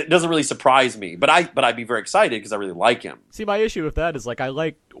mean, it doesn't really surprise me, but I'd be very excited because I really like him. See, my issue with that is what I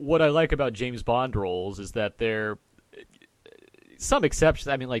like about James Bond roles is that they're some exceptions.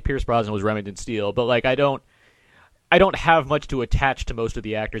 I mean, Pierce Brosnan was Remington Steele, but I don't have much to attach to most of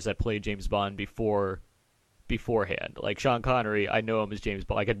the actors that played James Bond beforehand. Like Sean Connery, I know him as James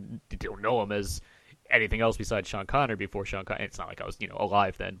Bond. I don't know him as anything else besides Sean Connery before Sean Connery. It's not like I was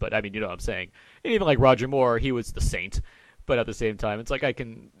alive then, but I mean, you know what I'm saying. And even Roger Moore, he was the Saint. But at the same time, it's I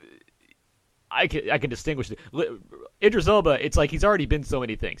can distinguish. Idris Elba, it's he's already been so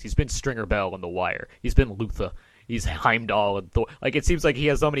many things. He's been Stringer Bell on The Wire. He's been Luther. He's Heimdall. And Thor. It seems like he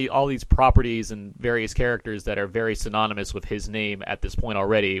has all these properties and various characters that are very synonymous with his name at this point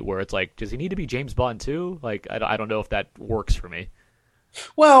already. Where it's does he need to be James Bond too? I don't know if that works for me.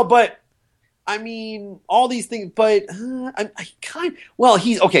 Well, but. I mean, all these things, but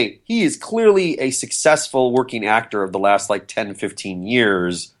he is clearly a successful working actor of the last 10, 15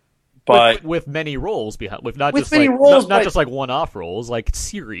 years, but with many roles behind, not just one-off roles,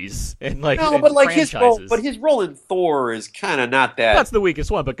 series and his role in Thor is kind of not that. That's the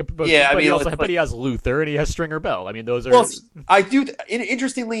weakest one, but yeah, but he has Luther and he has Stringer Bell. I mean, those are. Well, I do.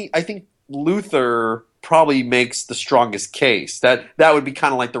 Interestingly, I think Luther probably makes the strongest case. That would be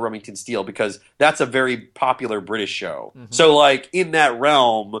kind of like the Remington Steele because that's a very popular British show. Mm-hmm. So in that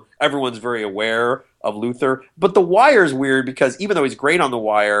realm, everyone's very aware of Luther. But The Wire is weird because even though he's great on The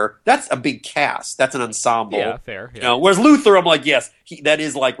Wire, that's a big cast. That's an ensemble. Yeah, fair. Yeah. Whereas Luther, I'm like, yes, that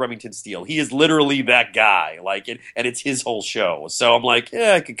is like Remington Steele. He is literally that guy. And it's his whole show. So I'm like,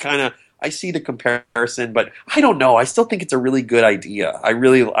 yeah, I could kind of. I see the comparison, but I don't know. I still think it's a really good idea. I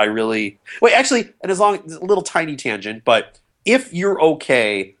really. Wait, actually, and a little tiny tangent, but if you're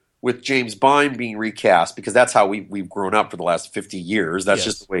okay with James Bond being recast, because that's how we've grown up for the last 50 years, that's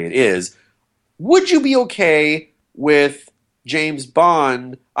just the way it is. Would you be okay with James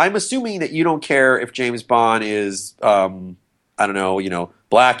Bond? I'm assuming that you don't care if James Bond is, black,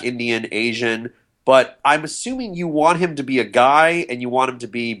 Indian, Asian, but I'm assuming you want him to be a guy and you want him to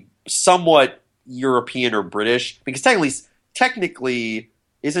be somewhat European or British, because technically,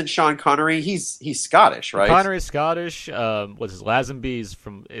 isn't Sean Connery? He's Scottish, right? Connery is Scottish. What's his Lazenby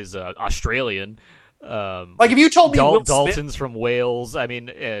is Australian. If you told me Dalton's from Wales. I mean,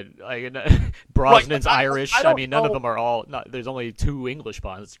 Brosnan's Irish. I mean, none of them are all. There's only two English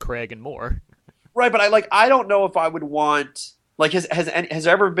Bonds, Craig and Moore. Right, but I don't know if I would want has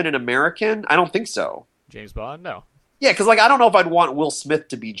there ever been an American? I don't think so. James Bond, no. Yeah, because I don't know if I'd want Will Smith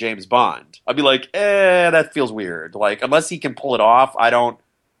to be James Bond. I'd be like, that feels weird. Unless he can pull it off, I don't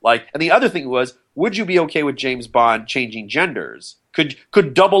And the other thing was, would you be okay with James Bond changing genders? Could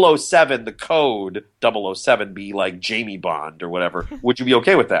 007, the code 007, be Jamie Bond or whatever? Would you be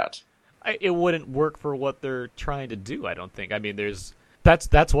okay with that? It wouldn't work for what they're trying to do. I don't think. I mean,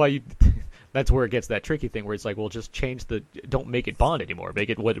 that's why you. That's where it gets that tricky thing where it's just change don't make it Bond anymore. Make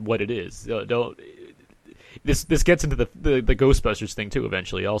it what it is. Don't this gets into the Ghostbusters thing too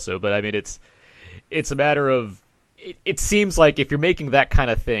eventually also, but I mean it's a matter of it seems like if you're making that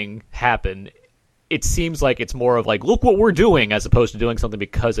kind of thing happen, it seems like it's more of like, look what we're doing, as opposed to doing something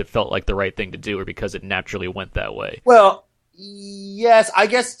because it felt like the right thing to do or because it naturally went that way. Well, yes, I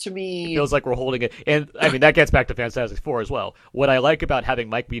guess to me... It feels like we're holding it. And, I mean, that gets back to Fantastic Four as well. What I like about having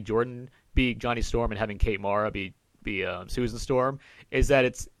Mike B. Jordan be Johnny Storm and having Kate Mara be Susan Storm is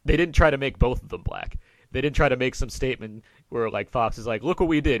that they didn't try to make both of them black. They didn't try to make some statement where, like, Fox is like, look what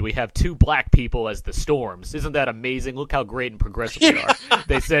we did. We have 2 black people as the Storms. Isn't that amazing? Look how great and progressive we are.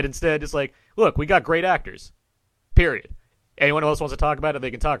 They said instead, it's like, look, we got great actors. Period. Anyone else wants to talk about it,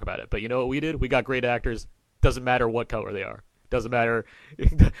 they can talk about it. But you know what we did? We got great actors. Doesn't matter what color they are. Doesn't matter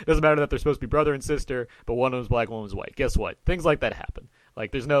that they're supposed to be brother and sister, but one of them's black, one of them's white. Guess what? Things like that happen.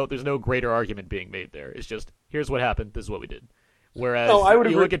 Like, there's no greater argument being made there. It's just, here's what happened, this is what we did. Whereas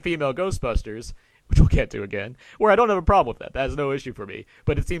you look at female Ghostbusters, which we'll get to again, where I don't have a problem with that. That is no issue for me.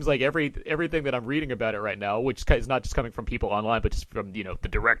 But it seems like everything that I'm reading about it right now, which is not just coming from people online, but just from, the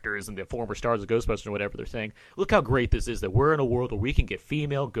directors and the former stars of Ghostbusters or whatever, they're saying, look how great this is, that we're in a world where we can get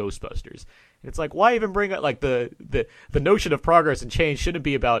female Ghostbusters. And it's like, why even bring up, like, the notion of progress and change shouldn't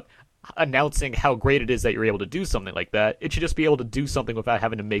be about announcing how great it is that you're able to do something like that. It should just be able to do something without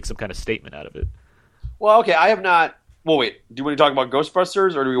having to make some kind of statement out of it. Well, okay, I have not... Well, wait. Do you want to talk about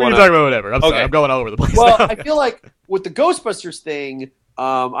Ghostbusters, or do we want to talk about whatever? I'm sorry, I'm going all over the place. Well, now. I feel like with the Ghostbusters thing,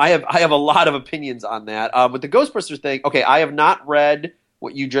 I have a lot of opinions on that. With the Ghostbusters thing, okay, I have not read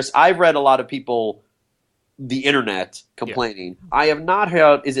what you just. I've read a lot of people, the internet complaining. Yeah. I have not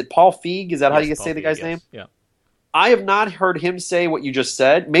heard. Is it Paul Feig? Is that how you say the guy's name? Yeah. I have not heard him say what you just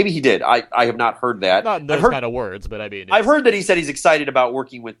said. Maybe he did. I have not heard that. Not those kind of words, but I mean, I've heard that he said he's excited about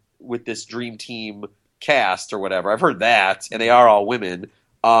working with this dream team cast or whatever. I've heard that, and they are all women.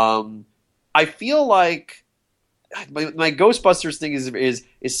 I feel like my Ghostbusters thing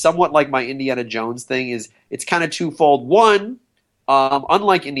is somewhat like my Indiana Jones thing. It's kind of twofold. One,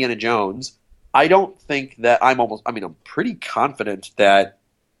 unlike Indiana Jones, I don't think that I'm pretty confident that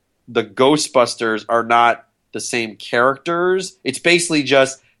the Ghostbusters are not the same characters. It's basically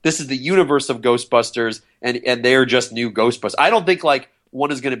just, this is the universe of Ghostbusters, and they're just new Ghostbusters. I don't think, like, one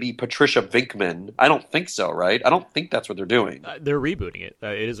is going to be Patricia Venkman. I don't think so, right? I don't think that's what they're doing. They're rebooting it.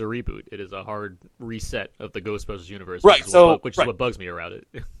 It is a reboot. It is a hard reset of the Ghostbusters universe, right? Which is what bugs me around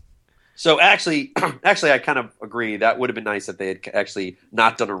it. So actually, I kind of agree. That would have been nice if they had actually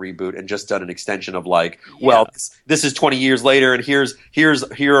not done a reboot and just done an extension of, like, well, this is 20 years later, and here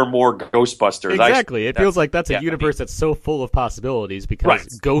are more Ghostbusters. Exactly. It feels like that's a universe that's so full of possibilities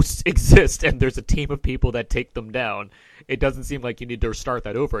because ghosts exist and there's a team of people that take them down. It doesn't seem like you need to start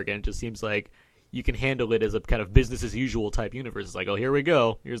that over again. It just seems like you can handle it as a kind of business as usual type universe. It's like, oh, here we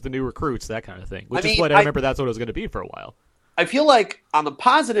go. Here's the new recruits, that kind of thing. Which is what I remember that's what it was going to be for a while. I feel like on the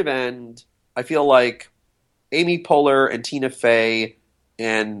positive end, I feel like Amy Poehler and Tina Fey,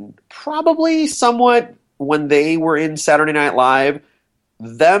 and probably somewhat when they were in Saturday Night Live,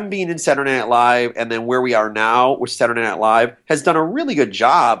 them being in Saturday Night Live and then where we are now with Saturday Night Live has done a really good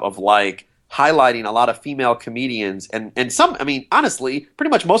job of, like, highlighting a lot of female comedians and some, I mean, honestly, pretty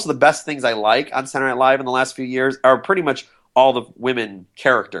much most of the best things I like on Saturday Night Live in the last few years are pretty much all the women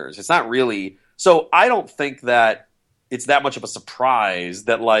characters. It's not really, so I don't think that it's that much of a surprise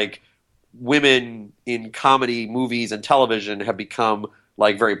that, like, women in comedy, movies, and television have become,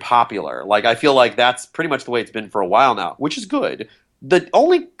 like, very popular. Like, I feel like that's pretty much the way it's been for a while now, which is good. The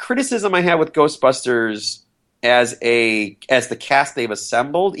only criticism I have with Ghostbusters as the cast they've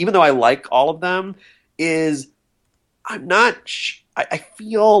assembled, even though I like all of them, is I'm not. I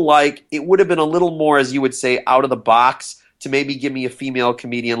feel like it would have been a little more, as you would say, out of the box to maybe give me a female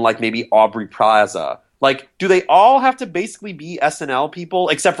comedian like maybe Aubrey Plaza. Like, do they all have to basically be SNL people,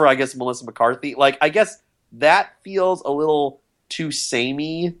 except for, I guess, Melissa McCarthy? Like, I guess that feels a little too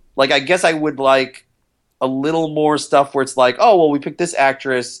samey. Like, I guess I would like a little more stuff where it's like, oh, well, we picked this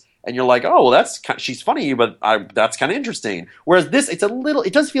actress, and you're like, oh, well, she's funny, but that's kind of interesting. Whereas this, it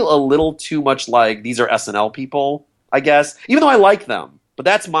does feel a little too much like these are SNL people, I guess, even though I like them. But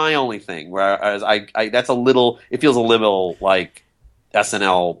that's my only thing. Whereas it feels a little like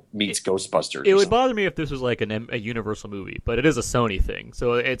SNL meets Ghostbusters. It would bother me if this was like a Universal movie, but it is a Sony thing,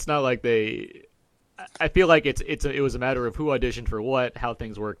 so it's not like they. I feel like it was a matter of who auditioned for what, how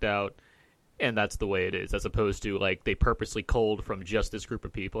things worked out, and that's the way it is, as opposed to like they purposely culled from just this group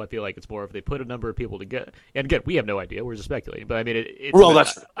of people. I feel like it's more if they put a number of people together. And again, we have no idea; we're just speculating. But I mean,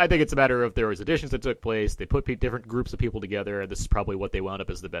 I think it's a matter of there was auditions that took place. They put different groups of people together, and this is probably what they wound up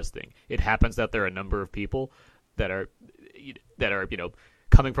as the best thing. It happens that there are a number of people that are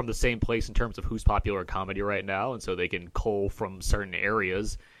coming from the same place in terms of who's popular in comedy right now, and so they can cull from certain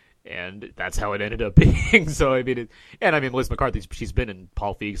areas, and that's how it ended up being. So I mean, Liz McCarthy, she's been in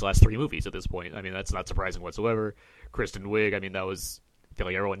Paul Feig's last 3 movies at this point. I mean, that's not surprising whatsoever. Kristen Wiig, I mean, I feel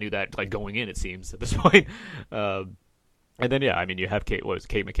like everyone knew that like going in, it seems, at this point. And then you have Kate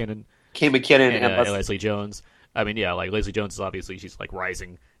McKinnon. Kate McKinnon and Leslie Jones. I mean, yeah, like Leslie Jones is obviously, she's like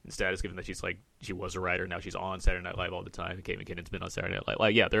rising in status, given that she was a writer, now she's on Saturday Night Live all the time. Kate McKinnon's been on Saturday Night Live.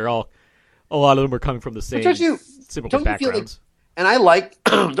 Like, yeah, they're all, a lot of them are coming from the same similar backgrounds. And I like,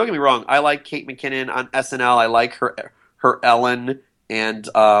 don't get me wrong, I like Kate McKinnon on SNL. I like her Ellen and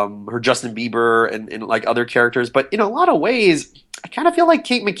her Justin Bieber and like other characters. But in a lot of ways, I kind of feel like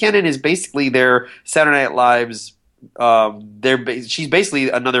Kate McKinnon is basically their Saturday Night Live's. She's basically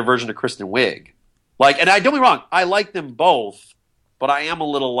another version of Kristen Wiig. Like, and don't get me wrong, I like them both, but I am a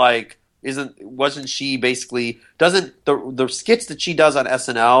little like, wasn't she basically, doesn't the skits that she does on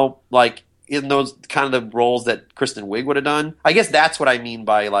SNL, like, in those kind of the roles that Kristen Wiig would have done? I guess that's what I mean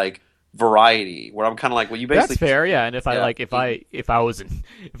by like variety, where I'm kind of like, well, you basically. That's fair, yeah. And if I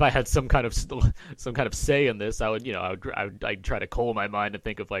had some kind of say in this, I'd try to cull my mind and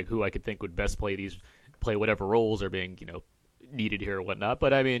think of like who I could think would best play whatever roles are being needed here or whatnot.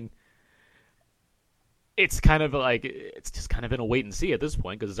 But I mean, it's kind of like, it's just kind of in a wait and see at this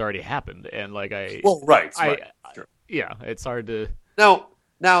point, because it's already happened, and like sure. Yeah, it's hard to. Now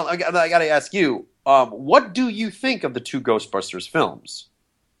I got to ask you, what do you think of the 2 Ghostbusters films?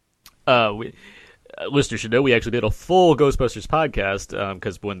 Listeners should know we actually did a full Ghostbusters podcast,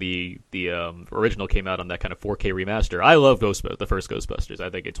 because when the original came out on that kind of 4K remaster, I love the first Ghostbusters. I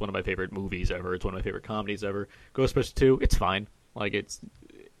think it's one of my favorite movies ever. It's one of my favorite comedies ever. Ghostbusters 2, it's fine. Like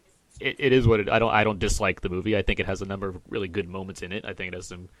it is what it. I don't dislike the movie. I think it has a number of really good moments in it. I think it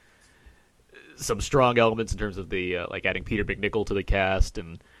has some strong elements in terms of the like adding Peter McNichol to the cast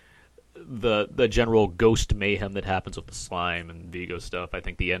and the general ghost mayhem that happens with the slime and Vigo stuff. I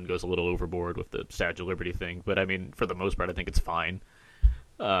think the end goes a little overboard with the Statue of Liberty thing, but I mean, for the most part, I think it's fine.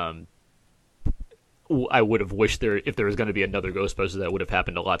 I would have wished if there was going to be another Ghostbusters, that would have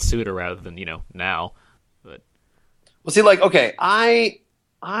happened a lot sooner rather than now. But well, see, like, okay,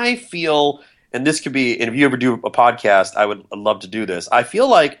 I feel, and this could be, and if you ever do a podcast, I'd love to do this. I feel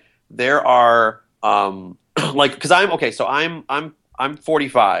like there are like, because I'm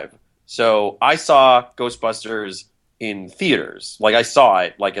 45. So I saw Ghostbusters in theaters. Like, I saw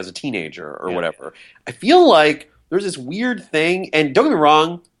it like as a teenager or whatever. I feel like there's this weird thing, and don't get me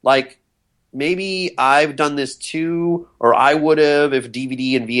wrong, like, maybe I've done this too, or I would have if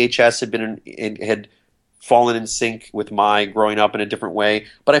DVD and VHS had fallen in sync with my growing up in a different way.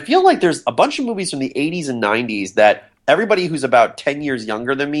 But I feel like there's a bunch of movies from the 80s and 90s that everybody who's about 10 years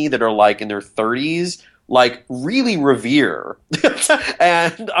younger than me, that are like in their 30s, like really revere.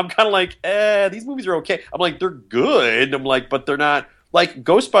 And I'm kind of like, these movies are okay. I'm like, they're good. I'm like, but they're not like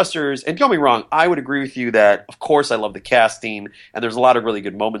Ghostbusters. And don't get me wrong, I would agree with you that, of course, I love the casting, and there's a lot of really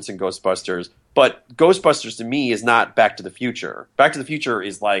good moments in Ghostbusters. But Ghostbusters to me is not Back to the Future. Back to the Future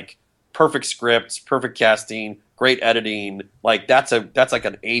is like perfect scripts, perfect casting, great editing. Like that's like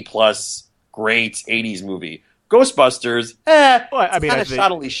an A+ great 80s movie. Ghostbusters, well, I mean, kind of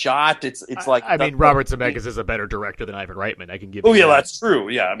shoddily shot. It's like, I mean, Robert Zemeckis is a better director than Ivan Reitman. I can give. Oh yeah, that's true.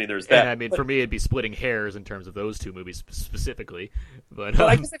 Yeah, I mean, there's that. And I mean, for me, it'd be splitting hairs in terms of those 2 movies specifically. But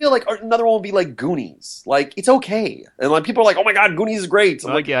I guess I feel like another one would be like Goonies. Like, it's okay, and like people are like, "Oh my god, Goonies is great."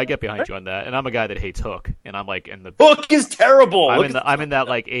 I'm like, yeah, I get behind you on that. And I'm a guy that hates Hook, and I'm like, Hook is terrible. I'm in that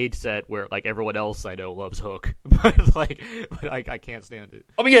like age set where like everyone else I know loves Hook, but I can't stand it.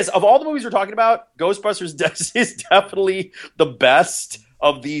 I mean, yes, of all the movies we're talking about, Ghostbusters is definitely the best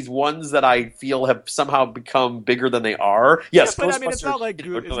of these ones that I feel have somehow become bigger than they are. Yes, yeah, but I mean, it's not like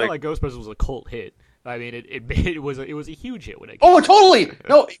Ghostbusters was a cult hit. I mean, it was a huge hit when it came. Oh, totally.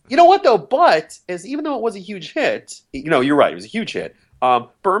 No, you know what though? But even though it was a huge hit, you're right. It was a huge hit. But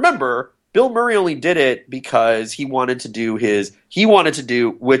remember, Bill Murray only did it because he wanted to do,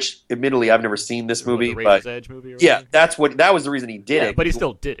 which admittedly I've never seen this movie, the but Edge movie yeah, that was the reason he did it. But he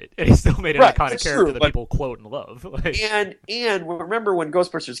still did it, and he still made an iconic character that people quote and love. And remember when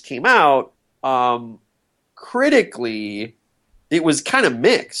Ghostbusters came out, critically, it was kind of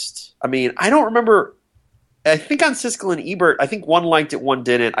mixed. I mean, I don't remember. I think on Siskel and Ebert, I think one liked it, one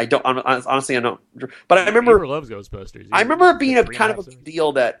didn't. Honestly, I don't. But I remember Ebert loves Ghostbusters. I remember it being a kind of a big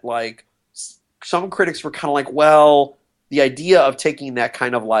deal that like some critics were kind of like, well, the idea of taking that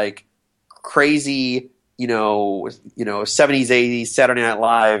kind of like crazy, 70s, 80s Saturday Night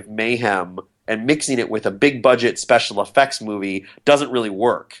Live mayhem and mixing it with a big budget special effects movie doesn't really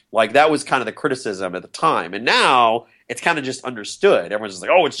work. Like, that was kind of the criticism at the time. And now it's kind of just understood. Everyone's just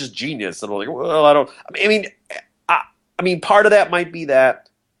like, oh, it's just genius. And I'm like, well, I don't. I mean, part of that might be that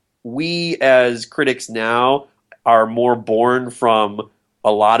we as critics now are more born from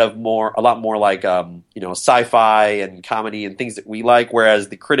a lot more like sci-fi and comedy and things that we like, whereas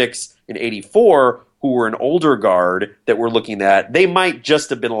the critics in '84 who were an older guard that we're looking at, they might just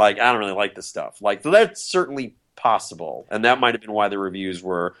have been like, I don't really like this stuff. Like, so that's certainly possible, and that might have been why the reviews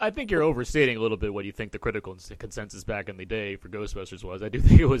were. I think you're overstating a little bit what you think the critical consensus back in the day for Ghostbusters was. I do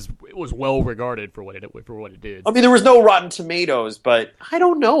think it was well regarded for what it did. I mean, there was no Rotten Tomatoes, but I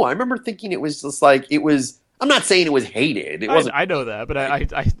don't know. I remember thinking it was just like it was. I'm not saying it was hated. It wasn't. I know that, but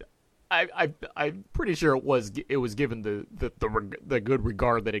I'm pretty sure it was given the good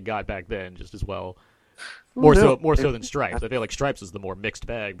regard that it got back then just as well. More so than Stripes. I feel like Stripes was the more mixed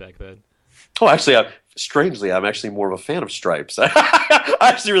bag back then. Oh, actually, strangely, I'm actually more of a fan of Stripes. I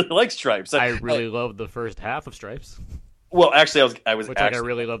actually really like Stripes. I really loved the first half of Stripes. Well, actually, I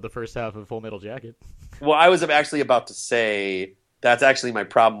really loved the first half of Full Metal Jacket. Well, I was actually about to say that's actually my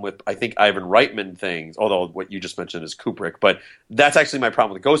problem with, I think, Ivan Reitman things, although what you just mentioned is Kubrick, but that's actually my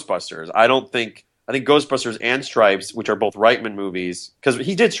problem with Ghostbusters. I think Ghostbusters and Stripes, which are both Reitman movies, because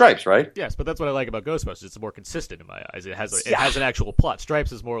he did Stripes, right? Yes, but that's what I like about Ghostbusters. It's more consistent in my eyes. It has an actual plot.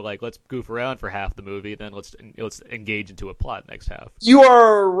 Stripes is more like, let's goof around for half the movie, then let's engage into a plot next half. You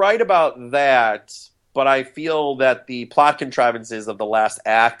are right about that, but I feel that the plot contrivances of the last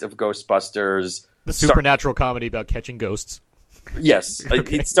act of Ghostbusters, the supernatural comedy about catching ghosts. Yes,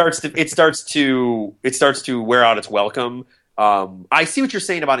 okay. it starts to wear out its welcome. I see what you're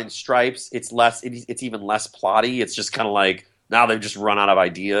saying about in Stripes. It's even less plotty. It's just kind of like now they've just run out of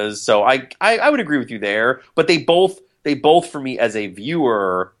ideas. So I would agree with you there. But they both for me as a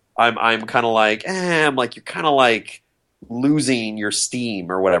viewer, I'm kind of like, I'm like, you're kind of like losing your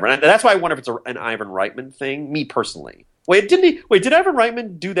steam or whatever. And that's why I wonder if it's an Ivan Reitman thing. Me personally. Did Ivan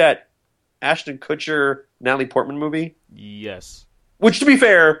Reitman do that Ashton Kutcher, Natalie Portman movie? Yes. Which, to be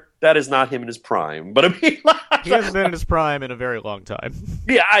fair, that is not him in his prime. But I mean, he hasn't been in his prime in a very long time.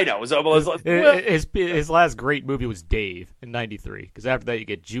 Yeah, I know. So, his last great movie was Dave in '93. Because after that, you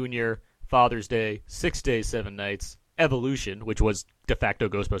get Junior, Father's Day, 6 Days, 7 Nights, Evolution, which was de facto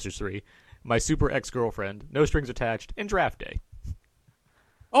Ghostbusters 3, My Super Ex-Girlfriend, No Strings Attached, and Draft Day.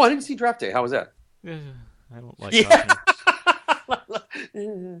 Oh, I didn't see Draft Day. How was that? I don't like.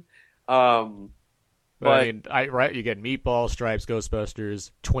 But I mean, you get Meatball, Stripes, Ghostbusters,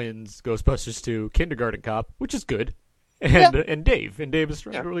 Twins, Ghostbusters 2, Kindergarten Cop, which is good, and Dave is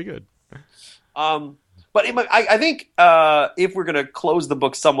really good. But I think if we're gonna close the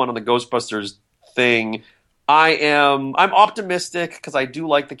book somewhat on the Ghostbusters thing, I'm optimistic because I do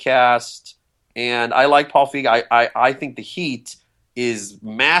like the cast and I like Paul Feig. I think The Heat is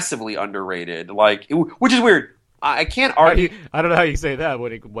massively underrated, which is weird. I can't argue. I don't know how you say that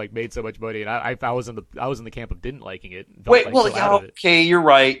when it made so much money, and I was in the camp of didn't liking it. Okay, you're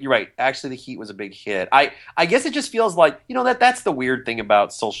right. Actually, The Heat was a big hit. I guess it just feels like that's the weird thing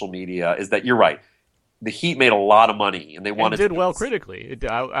about social media is that you're right. The Heat made a lot of money, and they wanted did well critically.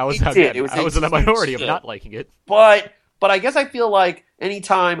 I was in the minority of not liking it, but I guess I feel like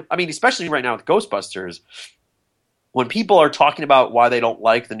anytime, I mean, especially right now with Ghostbusters, when people are talking about why they don't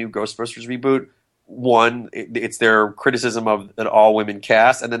like the new Ghostbusters reboot. One, it's their criticism of an all-women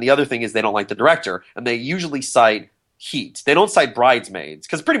cast, and then the other thing is they don't like the director, and they usually cite Heat. They don't cite Bridesmaids,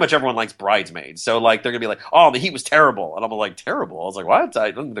 because pretty much everyone likes Bridesmaids, so they're going to be like, oh, The Heat was terrible, and I'm like, terrible? I was like, what?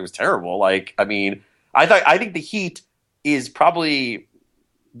 I don't think it was terrible. I think The Heat is probably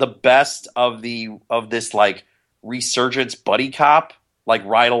the best of this, resurgence buddy cop,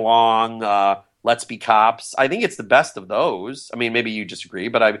 Ride Along, Let's Be Cops. I think it's the best of those. I mean, maybe you disagree,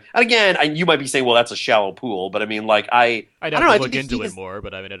 but you might be saying, well, that's a shallow pool. But I mean, I don't know. I look into it more,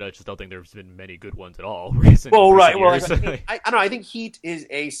 but I mean, I just don't think there's been many good ones at all. Recent Well, years. I don't know. I think Heat is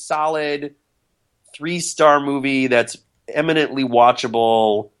a solid 3-star movie that's eminently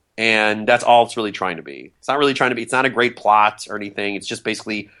watchable, and that's all it's really trying to be. It's not really trying to be. It's not a great plot or anything. It's just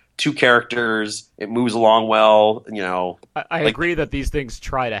basically 2 characters. It moves along well. I agree that these things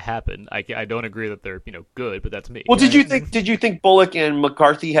try to happen. I don't agree that they're good, but that's me. Well, did you think Bullock and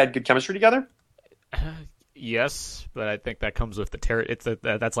McCarthy had good chemistry together? Yes, but I think that comes with the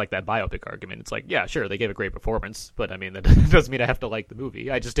that's like that biopic argument. It's like, yeah, sure, they gave a great performance, but I mean that doesn't mean I have to like the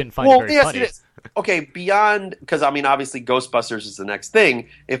movie. I just didn't find it very funny. Okay, beyond, because I mean, obviously, Ghostbusters is the next thing.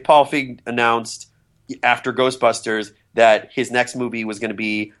 If Paul Feig announced after Ghostbusters that his next movie was going to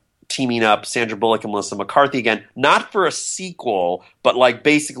be teaming up Sandra Bullock and Melissa McCarthy again, not for a sequel, but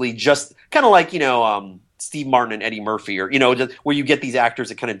basically just kind of Steve Martin and Eddie Murphy, or just where you get these actors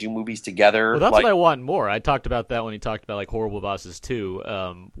that kind of do movies together. Well, that's what I want more. I talked about that when he talked about like Horrible Bosses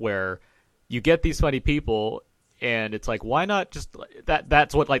 2, where you get these funny people, and it's like, why not just that?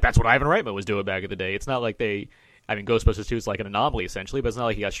 That's what Ivan Reitman was doing back in the day. It's not like Ghostbusters 2 is like an anomaly essentially, but it's not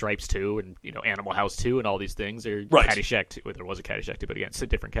like you got Stripes 2 and Animal House 2 and all these things. Or right. Caddyshack 2. Well, there was a Caddyshack 2, but again, it's a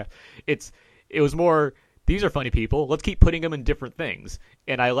different cast. It was more. These are funny people. Let's keep putting them in different things,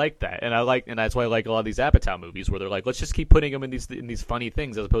 and I like that. And that's why I like a lot of these Apatow movies, where they're like, let's just keep putting them in these funny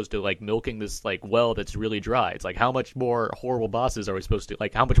things, as opposed to like milking this like well that's really dry. It's like, how much more Horrible Bosses are we supposed to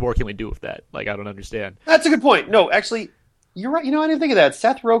like? How much more can we do with that? Like, I don't understand. That's a good point. No, actually, you're right. I didn't think of that.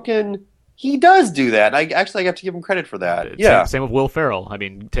 Seth Rogen, he does do that. I have to give him credit for that. Yeah. Same with Will Ferrell. I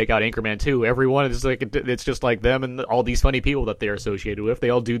mean, take out Anchorman 2. Everyone is like, it's just like them and all these funny people that they're associated with. They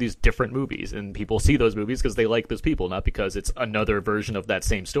all do these different movies, and people see those movies because they like those people, not because it's another version of that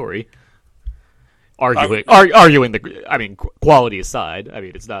same story. Arguing quality aside, I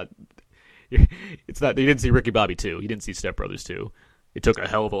mean, it's not. You didn't see Ricky Bobby 2. You didn't see Step Brothers 2. It took a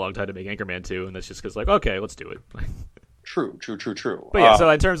hell of a long time to make Anchorman 2, and that's just because, like, okay, let's do it. True. But yeah, so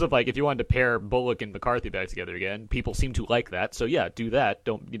in terms of like, if you wanted to pair Bullock and McCarthy back together again, people seem to like that. So yeah, do that.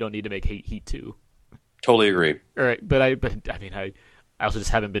 You don't need to make Heat 2. Totally agree. All right, but I also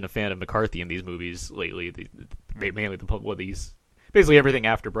just haven't been a fan of McCarthy in these movies lately. Mainly these, basically everything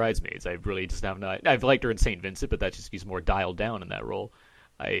after Bridesmaids. I really just have not. I've liked her in St. Vincent, but that just he's more dialed down in that role.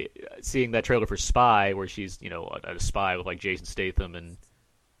 Seeing that trailer for Spy, where she's a spy with like Jason Statham and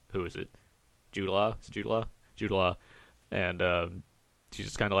who is it? Jude Law. Is it Jude Law? Jude Law. And she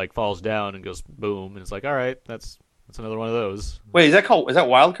just kind of like falls down and goes boom, and it's like, all right, that's another one of those. Wait, is that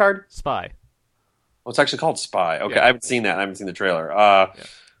Wild Card? Spy. Oh, it's actually called Spy. Okay, yeah. I haven't seen that. I haven't seen the trailer.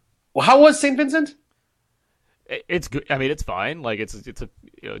 Well, how was St. Vincent? It's good. I mean, it's fine. Like it's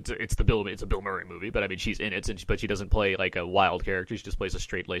a Bill Murray movie, but I mean, she's in it, but she doesn't play like a wild character. She just plays a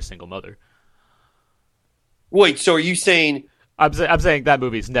straight-laced single mother. Wait, so are you saying? I'm saying that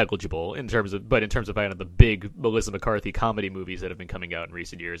movie is negligible in terms of kind of the big Melissa McCarthy comedy movies that have been coming out in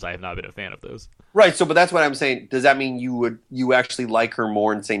recent years. I have not been a fan of those. Right. So, but that's what I'm saying. Does that mean you actually like her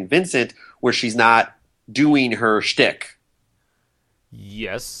more in St. Vincent, where she's not doing her shtick?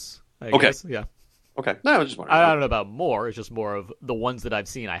 Yes. I okay. guess, yeah. Okay. No, I was just wondering. I don't know about more. It's just more of the ones that I've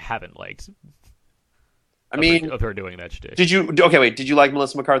seen I haven't liked. Of her doing that shtick. Did you like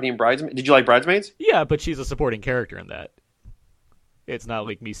Melissa McCarthy in Bridesmaids? Did you like Bridesmaids? Yeah, but she's a supporting character in that. It's not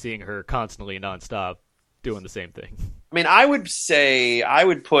like me seeing her constantly nonstop doing the same thing. I mean, I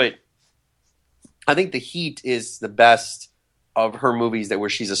think The Heat is the best of her movies where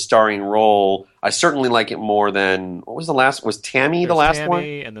she's a starring role. I certainly like it more than, what was the last? Was Tammy the last one?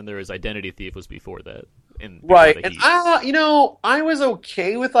 And then there was Identity Thief was before that. Right, and I was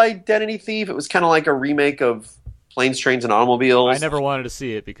okay with Identity Thief. It was kind of like a remake of Planes, Trains, and Automobiles. I never wanted to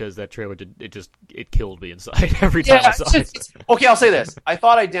see it because that trailer it killed me inside every time I saw it. Okay, I'll say this. I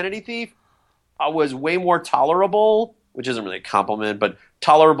thought Identity Thief was way more tolerable, which isn't really a compliment, but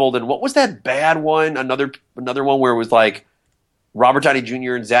tolerable than, what was that bad one? Another one where it was like Robert Downey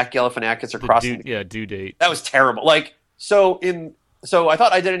Jr. and Zach Galifianakis are crossing. Due Date. That was terrible. So I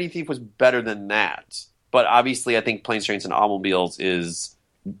thought Identity Thief was better than that, but obviously I think Planes, Trains, and Automobiles is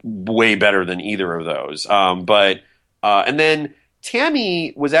way better than either of those. And then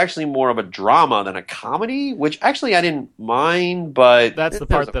Tammy was actually more of a drama than a comedy, which actually I didn't mind, but that's the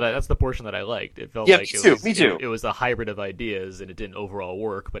portion that I liked. It felt me too. It was a hybrid of ideas, and it didn't overall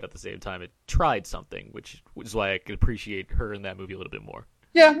work, but at the same time it tried something, which is why I could appreciate her in that movie a little bit more.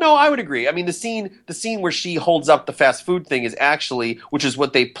 Yeah, no, I would agree. I mean, the scene where she holds up the fast food thing is actually, which is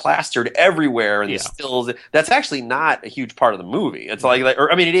what they plastered everywhere in the stills. That's actually not a huge part of the movie. It's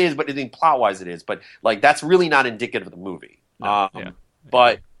it is, but I think plot-wise it is. But that's really not indicative of the movie. But I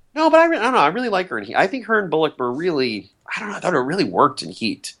don't know. I really like her in Heat. I think her and Bullock were really. I don't know. I thought it really worked in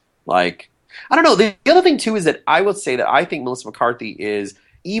Heat. I don't know. The other thing too is that I will say that I think Melissa McCarthy is,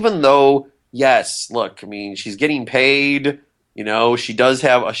 even though yes, look, I mean, she's getting paid. She does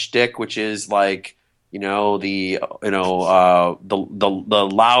have a shtick, which is the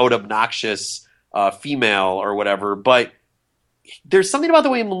loud, obnoxious female or whatever. But there's something about the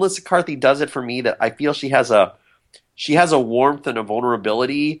way Melissa McCarthy does it for me that I feel she has a warmth and a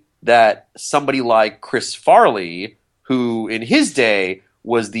vulnerability that somebody like Chris Farley, who in his day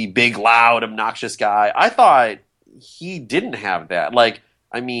was the big, loud, obnoxious guy, I thought he didn't have that.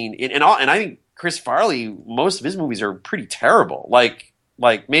 And I think Chris Farley, most of his movies are pretty terrible.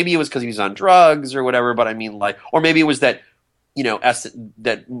 Maybe it was because he was on drugs or whatever, but or maybe it was that,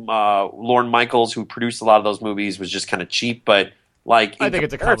 Lorne Michaels, who produced a lot of those movies, was just kind of cheap. But Like, I in think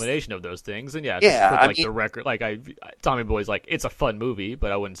it's a comparison- combination of those things, and Yeah, for, I like mean- the record, like Tommy Boy's like it's a fun movie,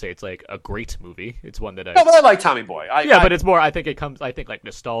 but I wouldn't say it's like a great movie. It's one that I No, but I like Tommy Boy. but it's more. I think it comes. I think like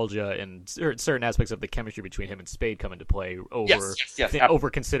nostalgia and certain aspects of the chemistry between him and Spade come into play over Yes, over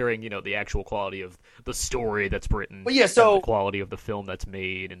considering the actual quality of the story that's written. Well, yeah, and so- the quality of the film that's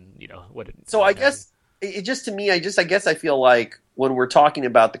made, and what. So I guess it just to me, I guess I feel like when we're talking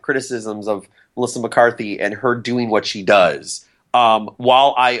about the criticisms of Melissa McCarthy and her doing what she does,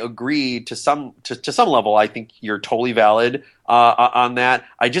 while I agree to some level, I think you're totally valid on that.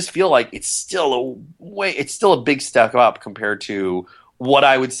 I just feel like it's still a big step up compared to what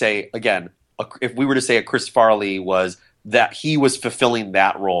I would say. Again, if we were to say a Chris Farley was that he was fulfilling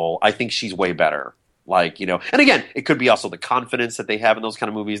that role, I think she's way better. Like, and again, it could be also the confidence that they have in those kind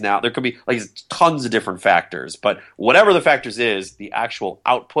of movies now. There could be like tons of different factors, but whatever the factors is, the actual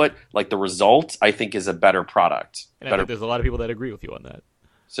output, like the result, I think is a better product. And I think there's a lot of people that agree with you on that.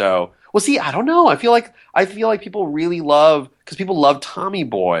 So, well, see, I don't know. I feel like people really love, because people love Tommy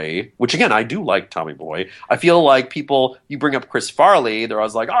Boy, which again, I do like Tommy Boy. I feel like you bring up Chris Farley, they're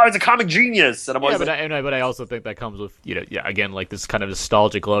always like, oh, he's a comic genius, and I'm always but I also think that comes with again, like this kind of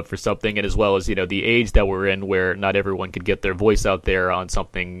nostalgic love for something, and as well as the age that we're in, where not everyone could get their voice out there on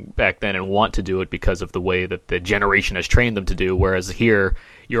something back then and want to do it because of the way that the generation has trained them to do. Whereas here,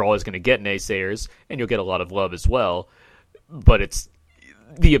 you're always going to get naysayers, and you'll get a lot of love as well, but it's.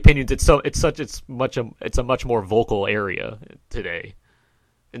 The opinions, it's a much more vocal area today,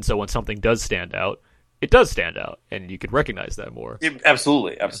 and so when something does stand out, it does stand out, and you could recognize that more.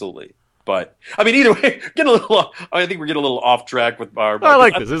 Absolutely. But I mean, either way, I think we're getting a little off track with our. I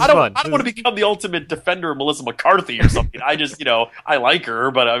like this. This is fun. I don't want to become the ultimate defender of Melissa McCarthy or something. I just, I like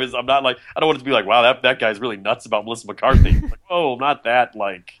her, but I'm not like, I don't want it to be like, wow, that guy's really nuts about Melissa McCarthy. Like, oh, not that,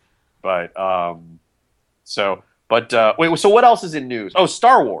 like, but so. But wait, so what else is in news? Oh,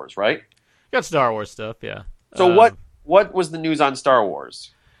 Star Wars, right? Got Star Wars stuff, yeah. So what was the news on Star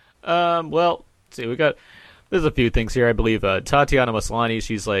Wars? Well, let's see, there's a few things here. I believe Tatiana Maslany,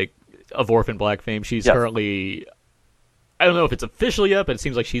 she's like of Orphan Black fame. She's currently, I don't know if it's official yet, but it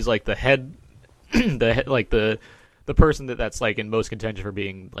seems like she's like the head, the person that's like in most contention for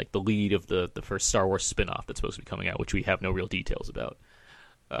being like the lead of the first Star Wars spin-off that's supposed to be coming out, which we have no real details about.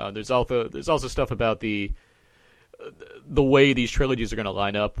 There's also stuff about the way these trilogies are going to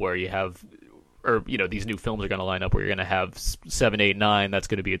line up, where you have, or these new films are going to line up, where you're going to have 7, 8, 9. That's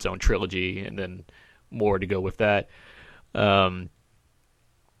going to be its own trilogy, and then more to go with that.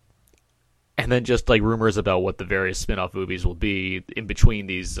 And then just like rumors about what the various spin-off movies will be in between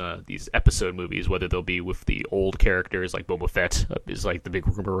these episode movies, whether they'll be with the old characters like Boba Fett is like the big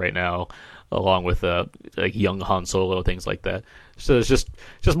rumor right now, along with like young Han Solo, things like that. So it's just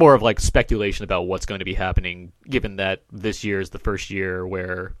more of like speculation about what's going to be happening, given that this year is the first year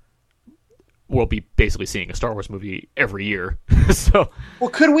where we'll be basically seeing a Star Wars movie every year. So, well,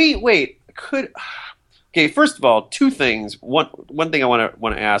 okay, first of all, two things. One thing I want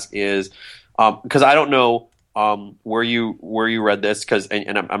to ask is, because I don't know where you read this,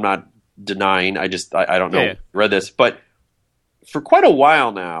 and I'm not denying. I don't know. Yeah. Read this, but for quite a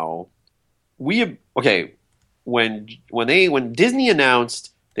while now, when Disney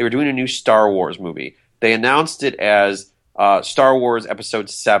announced they were doing a new Star Wars movie, they announced it as Star Wars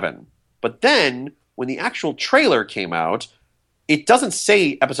Episode 7. But then when the actual trailer came out, it doesn't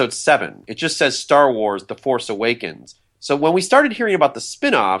say Episode 7. It just says Star Wars: The Force Awakens. So when we started hearing about the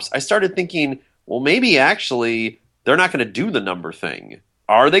spin-offs, I started thinking, well, maybe actually they're not going to do the number thing.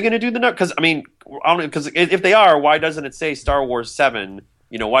 Are they going to do the number? Because I mean, because if they are, why doesn't it say Star Wars 7?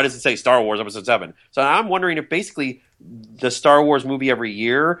 Why does it say Star Wars Episode 7? So I'm wondering if basically the Star Wars movie every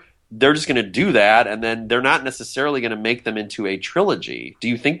year, they're just going to do that, and then they're not necessarily going to make them into a trilogy. Do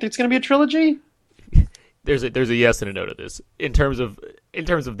you think it's going to be a trilogy? There's a yes and a no to this. In terms of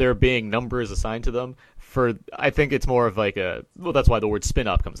there being numbers assigned to them, I think it's more of like that's why the word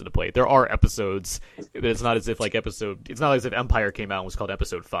spin-off comes into play. There are episodes, but it's not as if it's not as if Empire came out and was called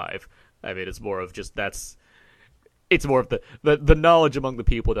Episode 5. I mean, it's more of just it's more of the knowledge among the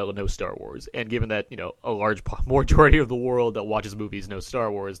people that will know Star Wars. And given that, a large majority of the world that watches movies knows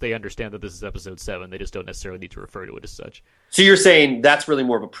Star Wars, they understand that this is Episode 7. They just don't necessarily need to refer to it as such. So you're saying that's really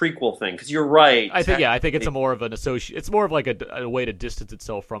more of a prequel thing, because you're right. I think it's more of an it's more of like a way to distance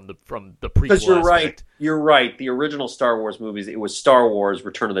itself from the prequel. Because you're aspect. right. You're right. The original Star Wars movies, it was Star Wars: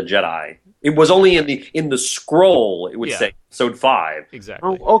 Return of the Jedi. It was only in the scroll it would say Episode 5.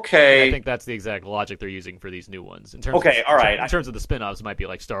 Exactly. Oh, okay. And I think that's the exact logic they're using for these new ones. In terms all right. In terms of the spin-offs, it might be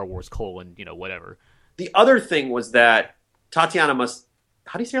like Star Wars : whatever. The other thing was that Tatiana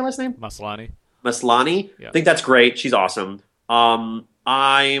how do you say her last name? Maslany. Maslany. Yeah. I think that's great. She's awesome.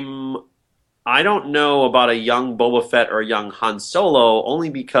 I don't know about a young Boba Fett or a young Han Solo, only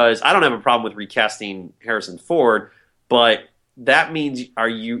because I don't have a problem with recasting Harrison Ford, but that means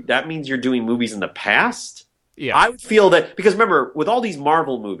you're doing movies in the past? Yeah. I would feel that, because remember, with all these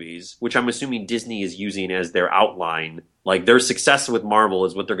Marvel movies, which I'm assuming Disney is using as their outline, like their success with Marvel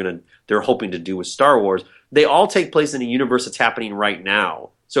is what they're hoping to do with Star Wars. They all take place in a universe that's happening right now.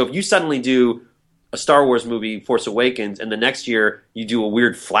 So if you suddenly do a Star Wars movie, Force Awakens, and the next year you do a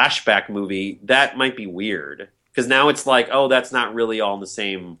weird flashback movie, that might be weird. Because now it's like, oh, that's not really all in the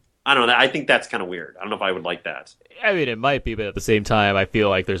same... I don't know. I think that's kind of weird. I don't know if I would like that. I mean, it might be, but at the same time, I feel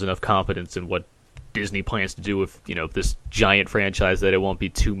like there's enough confidence in what Disney plans to do with, this giant franchise that it won't be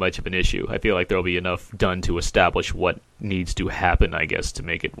too much of an issue. I feel like there'll be enough done to establish what needs to happen, I guess, to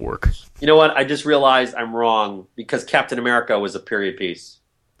make it work. You know what? I just realized I'm wrong, because Captain America was a period piece.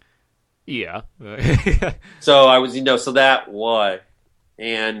 Yeah. So I was, so that what?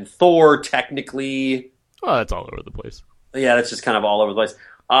 And Thor, technically... Well, that's all over the place. Yeah, that's just kind of all over the place.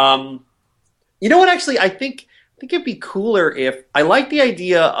 You know what, actually, I think it'd be cooler if... I like the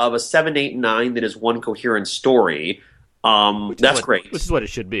idea of a 7, 8, 9 that is one coherent story. That's great. Which is what it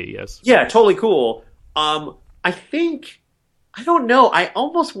should be, yes. Yeah, totally cool. I think... I don't know. I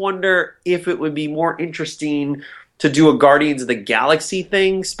almost wonder if it would be more interesting to do a Guardians of the Galaxy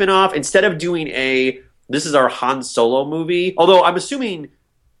thing spinoff instead of doing this is our Han Solo movie. Although I'm assuming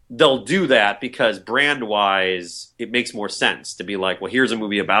they'll do that because brand-wise, it makes more sense to be like, well, here's a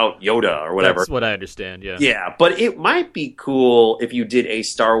movie about Yoda or whatever. That's what I understand, yeah. Yeah, but it might be cool if you did a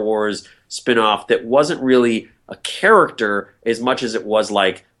Star Wars spinoff that wasn't really a character as much as it was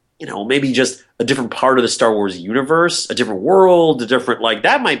like, maybe just a different part of the Star Wars universe, a different world,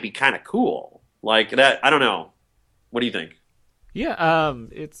 that might be kind of cool. Like that, I don't know. What do you think? Yeah,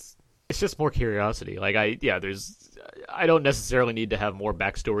 it's just more curiosity. Like I don't necessarily need to have more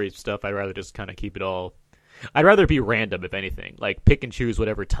backstory stuff. I'd rather just kind of keep it all. I'd rather be random, if anything. Like pick and choose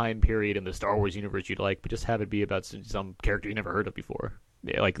whatever time period in the Star Wars universe you'd like, but just have it be about some character you never heard of before.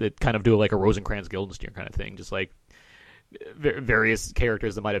 Yeah, like kind of do like a Rosencrantz Guildenstern kind of thing, just like various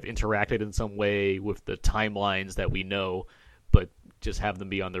characters that might have interacted in some way with the timelines that we know, but just have them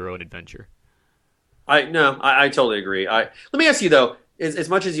be on their own adventure. I totally agree. Let me ask you though, as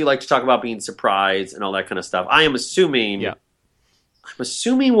much as you like to talk about being surprised and all that kind of stuff, I'm assuming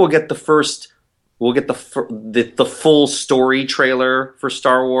we'll get the full story trailer for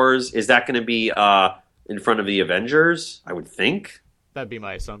Star Wars. Is that going to be in front of the Avengers? I would think that'd be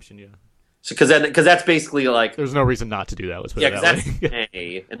my assumption. Yeah. So because that's basically like there's no reason not to do that. Let's put it that that's way.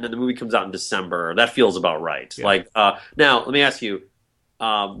 May, and then the movie comes out in December. That feels about right. Yeah. Like now, let me ask you.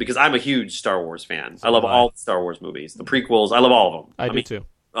 Because I'm a huge Star Wars fan. I love all the Star Wars movies. The prequels, I love all of them. I do too.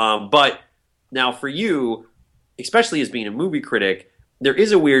 But now for you, especially as being a movie critic, there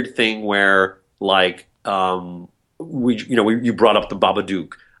is a weird thing where, like, you brought up the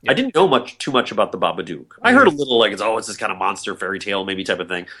Babadook. Yeah. I didn't know too much about the Babadook. I heard a little like it's this kind of monster fairy tale maybe type of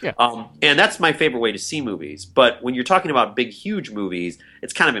thing. Yeah. And that's my favorite way to see movies. But when you're talking about big, huge movies,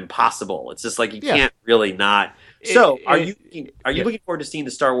 it's kind of impossible. It's just like you can't really not. So, are you looking forward to seeing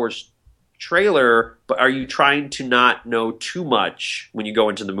the Star Wars trailer, but are you trying to not know too much when you go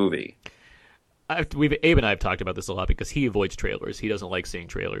into the movie? Abe and I have talked about this a lot because he avoids trailers. He doesn't like seeing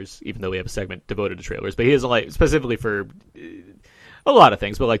trailers, even though we have a segment devoted to trailers. But he doesn't like, specifically for a lot of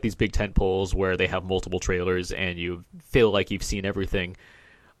things, but like these big tent poles where they have multiple trailers and you feel like you've seen everything.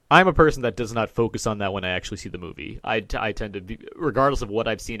 I'm a person that does not focus on that when I actually see the movie. I tend to be, regardless of what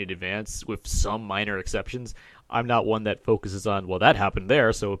I've seen in advance, with some minor exceptions, I'm not one that focuses on, well, that happened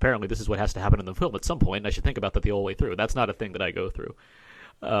there, so apparently this is what has to happen in the film at some point, and I should think about that the whole way through. That's not a thing that I go through.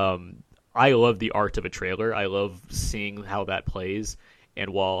 I love the art of a trailer. I love seeing how that plays, and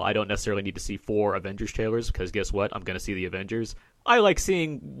while I don't necessarily need to see 4 Avengers trailers, because guess what? I'm going to see the Avengers. I like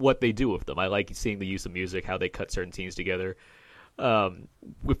seeing what they do with them. I like seeing the use of music, how they cut certain scenes together.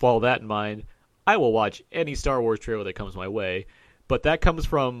 With all that in mind, I will watch any Star Wars trailer that comes my way, but that comes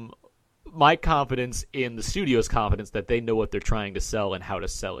from my confidence in the studio's confidence that they know what they're trying to sell and how to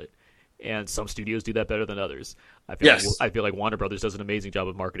sell it. And some studios do that better than others. I feel like Warner Brothers does an amazing job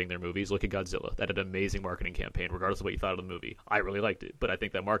of marketing their movies. Look at Godzilla. That had an amazing marketing campaign, regardless of what you thought of the movie. I really liked it, but I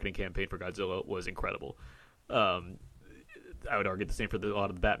think that marketing campaign for Godzilla was incredible. I would argue the same for a lot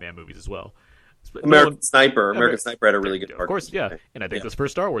of the Batman movies as well. American Sniper had a really good marketing. Of course, yeah. campaign. And I think this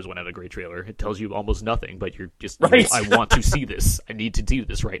first Star Wars one had a great trailer. It tells you almost nothing, but you're just, right. I want to see this. I need to do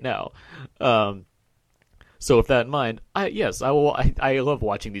this right now. So with that in mind, I love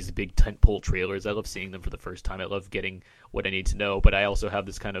watching these big tentpole trailers. I love seeing them for the first time. I love getting what I need to know, but I also have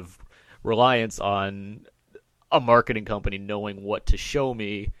this kind of reliance on a marketing company knowing what to show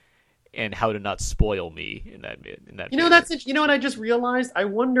me and how to not spoil me in that. You know what I just realized? I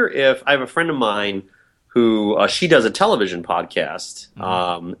wonder if I have a friend of mine who she does a television podcast,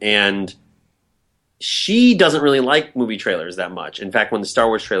 and she doesn't really like movie trailers that much. In fact, when the Star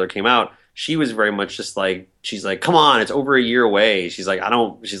Wars trailer came out, she was very much just like, she's like, come on, it's over a year away. She's like, I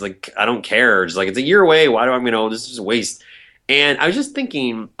don't care. She's like, it's a year away. Why do I, this is a waste. And I was just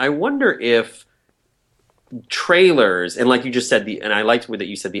thinking, I wonder if trailers, and like you just said, and I liked that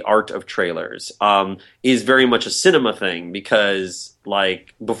you said the art of trailers, is very much a cinema thing, because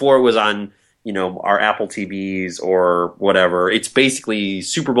like before it was on, our Apple TVs or whatever, it's basically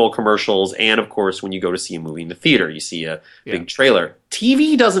Super Bowl commercials, and of course when you go to see a movie in the theater, you see a big trailer.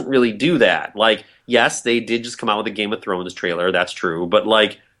 TV doesn't really do that. Like, yes, they did just come out with a Game of Thrones trailer, that's true, but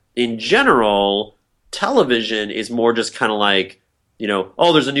like in general, television is more just kind of like,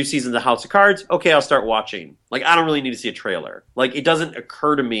 oh, there's a new season of the House of Cards, okay, I'll start watching. Like, I don't really need to see a trailer. Like, it doesn't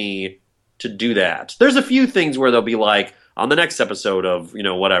occur to me to do that. There's a few things where they'll be like, on the next episode of,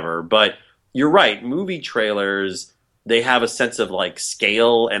 whatever, but you're right, movie trailers, they have a sense of like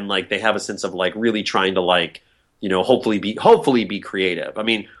scale, and like they have a sense of like really trying to like, hopefully be creative. I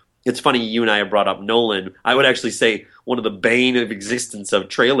mean, it's funny, you and I have brought up Nolan. I would actually say one of the bane of existence of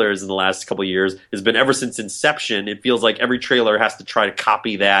trailers in the last couple of years has been ever since Inception. It feels like every trailer has to try to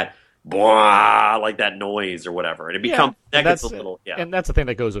copy that, blah, like that noise or whatever. And it becomes, that gets a little, And that's the thing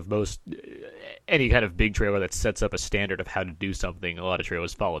that goes with most, any kind of big trailer that sets up a standard of how to do something. A lot of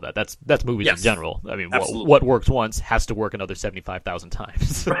trailers follow that. That's movies in general. I mean, what works once has to work another 75,000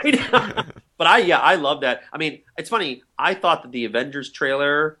 times. Right? But I love that. I mean, it's funny. I thought that the Avengers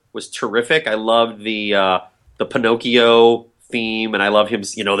trailer was terrific. I loved the Pinocchio theme, and I love him,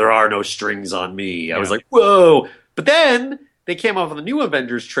 there are no strings on me. I was like, whoa. But then they came out with a new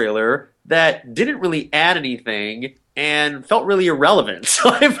Avengers trailer that didn't really add anything and felt really irrelevant. So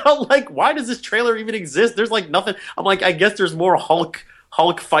I felt like, why does this trailer even exist? There's like nothing. I'm like, I guess there's more Hulk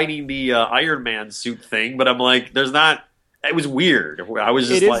fighting the Iron Man suit thing, but I'm like, there's not. It was weird. I was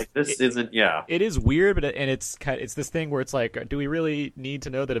just isn't. It is weird, but it's this thing where it's like, do we really need to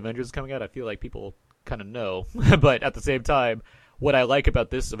know that Avengers is coming out? I feel like people kind of know, but at the same time, what I like about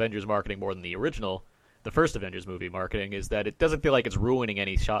this Avengers marketing more than the original, the first Avengers movie marketing, is that it doesn't feel like it's ruining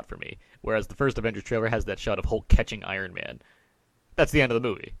any shot for me. Whereas the first Avengers trailer has that shot of Hulk catching Iron Man. That's the end of the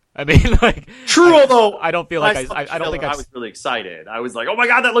movie. I mean, like, true. Although I don't feel like I don't think I was really excited. I was like, oh my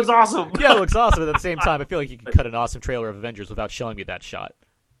god, that looks awesome. Yeah, it looks awesome. But at the same time, I feel like you can cut an awesome trailer of Avengers without showing me that shot.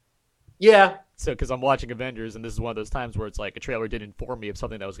 Yeah. So, because I'm watching Avengers, and this is one of those times where it's like a trailer did inform me of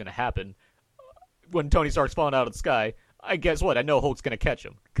something that was going to happen. When Tony Stark's falling out of the sky, I guess what? I know Hulk's going to catch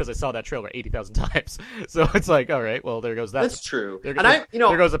him because I saw that trailer 80,000 times. So it's like, all right, well, there goes that. That's true. There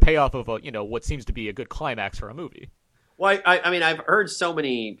goes a payoff of what seems to be a good climax for a movie. Well, I mean, I've heard so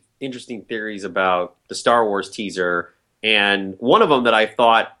many interesting theories about the Star Wars teaser, and one of them that I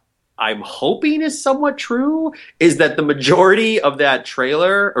thought I'm hoping is somewhat true is that the majority of that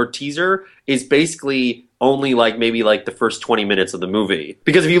trailer or teaser is basically only like maybe like the first 20 minutes of the movie.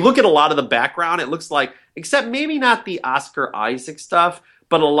 Because if you look at a lot of the background, it looks like, except maybe not the Oscar Isaac stuff,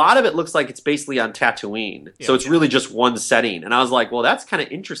 but a lot of it looks like it's basically on Tatooine. So it's really just one setting. And I was like, well, that's kind of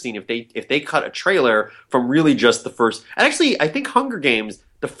interesting if they cut a trailer from really just the first. And actually, I think Hunger Games,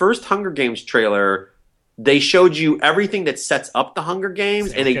 the first Hunger Games trailer, they showed you everything that sets up the Hunger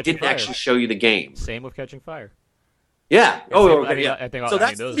Games, and they didn't actually show you the game. Same with Catching Fire. Yeah. I think so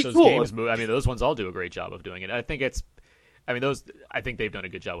that's those pretty cool. games. I mean, those ones all do a great job of doing it. I think I think they've done a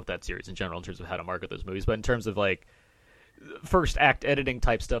good job with that series in general in terms of how to market those movies. But in terms of like first act editing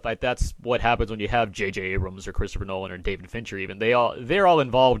type stuff, that's what happens when you have J.J. Abrams or Christopher Nolan or David Fincher. Even they're all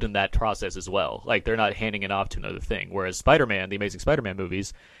involved in that process as well. Like they're not handing it off to another thing. Whereas Spider-Man, the Amazing Spider-Man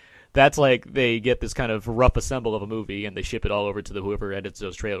movies, that's like they get this kind of rough assemble of a movie and they ship it all over to whoever edits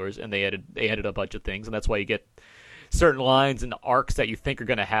those trailers, and they edit a bunch of things, and that's why you get certain lines and arcs that you think are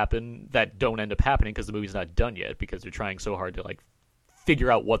going to happen that don't end up happening because the movie's not done yet, because they're trying so hard to like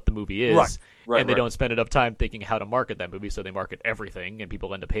figure out what the movie is, and they don't spend enough time thinking how to market that movie, so they market everything, and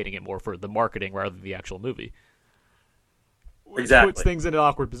people end up hating it more for the marketing rather than the actual movie. Exactly. It puts things in an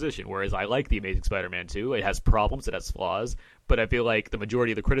awkward position, whereas I like The Amazing Spider-Man 2. It has problems, it has flaws, but I feel like the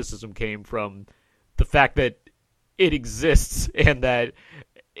majority of the criticism came from the fact that it exists and that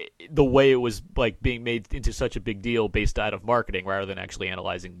the way it was like being made into such a big deal based out of marketing rather than actually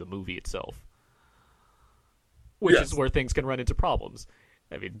analyzing the movie itself. Which is where things can run into problems.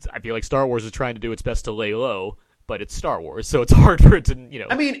 I mean, I feel like Star Wars is trying to do its best to lay low, but it's Star Wars, so it's hard for it to,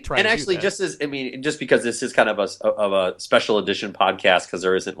 I mean, try and to actually, do that. just because this is kind of a special edition podcast, because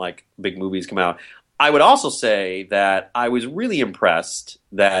there isn't like big movies come out, I would also say that I was really impressed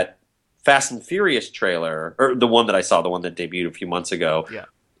that Fast and Furious trailer, or the one that I saw, the one that debuted a few months ago. Yeah.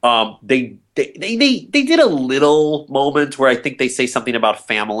 They did a little moment where I think they say something about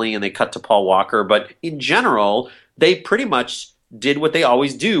family and they cut to Paul Walker, but in general, they pretty much did what they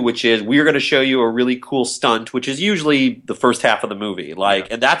always do, which is we're going to show you a really cool stunt, which is usually the first half of the movie,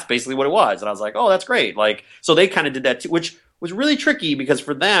 and that's basically what it was. And I was like, oh, that's great. So they kind of did that too, which was really tricky because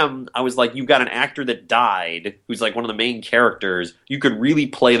for them, I was like, you've got an actor that died who's like one of the main characters. You could really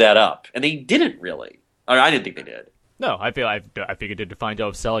play that up, and they didn't really. Or I didn't think they did. No, I think it did a fine job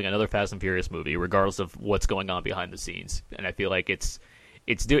of selling another Fast and Furious movie, regardless of what's going on behind the scenes. And I feel like it's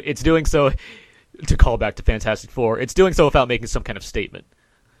doing so. To call back to Fantastic Four, it's doing so without making some kind of statement.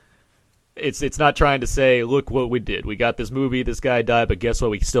 It's not trying to say, look what we did. We got this movie, this guy died, but guess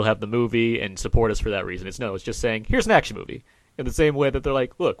what? We still have the movie and support us for that reason. It's just saying, here's an action movie. In the same way that they're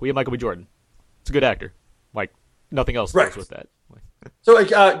like, look, we have Michael B. Jordan. It's a good actor. Like, nothing else goes with that. So,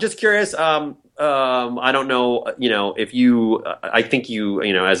 just curious, I don't know, if you, I think you,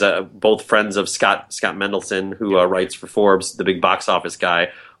 as both friends of Scott Mendelson, who writes for Forbes, the big box office guy,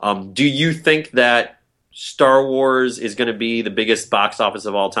 do you think that Star Wars is going to be the biggest box office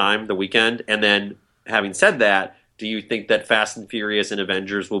of all time, the weekend? And then, having said that, do you think that Fast and Furious and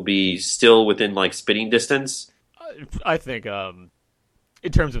Avengers will be still within, spitting distance? I think, in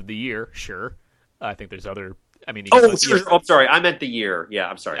terms of the year, sure. I think there's other... I'm sorry. I meant the year. Yeah,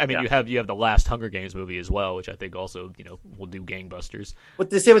 I'm sorry. you have the last Hunger Games movie as well, which I think also will do gangbusters.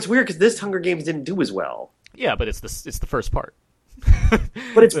 But it's weird because this Hunger Games didn't do as well. Yeah, but it's the first part.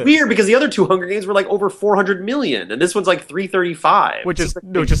 But it's weird because the other two Hunger Games were over 400 million, and this one's 335, which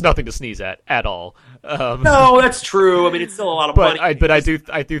is nothing to sneeze at all. No, that's true. I mean, it's still a lot of money. I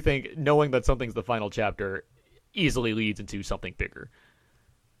do think knowing that something's the final chapter easily leads into something bigger.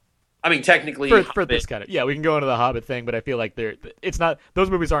 I mean, technically, for this kind of we can go into the Hobbit thing, but I feel like it's not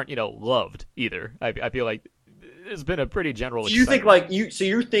those movies aren't loved either. I feel like it's been a pretty general. So you think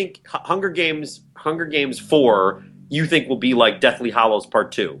you think Hunger Games 4 you think will be like Deathly Hallows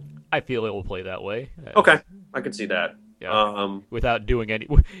Part 2? I feel it will play that way. Okay, I can see that. Yeah. Without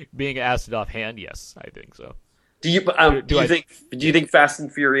being asked it offhand, yes, I think so. Do you think Fast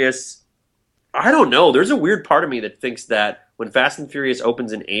and Furious? I don't know. There's a weird part of me that thinks that when Fast and Furious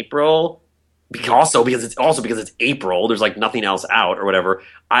opens in April, because it's April, there's nothing else out or whatever.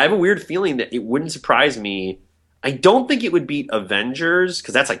 I have a weird feeling that it wouldn't surprise me. I don't think it would beat Avengers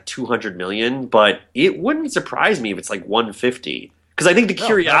because that's 200 million, but it wouldn't surprise me if it's 150 because I think the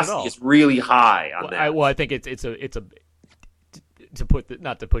curiosity is really high on that. I think it's a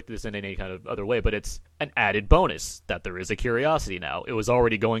not to put this in any kind of other way, but it's an added bonus that there is a curiosity now. It was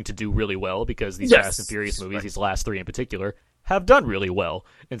already going to do really well because these Fast and Furious movies, these last three in particular, have done really well,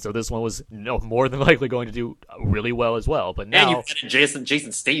 and so this one was more than likely going to do really well as well. But now, and you've got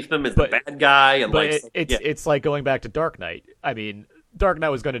Jason Statham as the bad guy, and it's like going back to Dark Knight. I mean, Dark Knight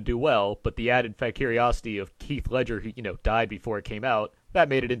was going to do well, but the added curiosity of Heath Ledger, who died before it came out, that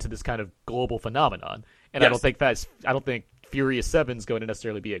made it into this kind of global phenomenon. And I don't think Furious 7 is going to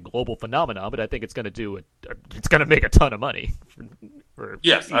necessarily be a global phenomenon, but I think it's going to make a ton of money.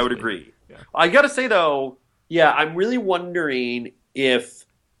 Yes, I would agree. Yeah. I got to say though, I'm really wondering if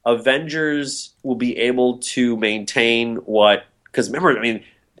Avengers will be able to maintain because remember, I mean,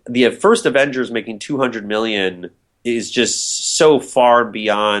 the first Avengers making 200 million is just so far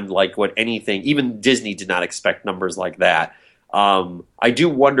beyond what anything, even Disney did not expect numbers like that. I do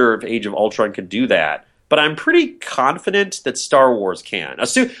wonder if Age of Ultron could do that. But I'm pretty confident that Star Wars can.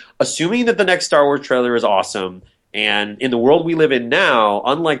 Assuming that the next Star Wars trailer is awesome, and in the world we live in now,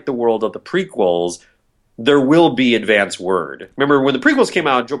 unlike the world of the prequels, there will be advance word. Remember, when the prequels came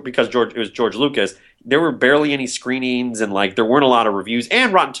out, because it was George Lucas, there were barely any screenings, and there weren't a lot of reviews,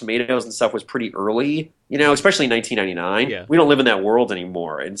 and Rotten Tomatoes and stuff was pretty early, especially in 1999. Yeah. We don't live in that world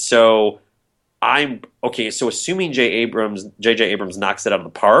anymore. And so so assuming J.J. Abrams knocks it out of the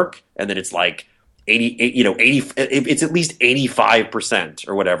park, and then it's 80, it's at least 85%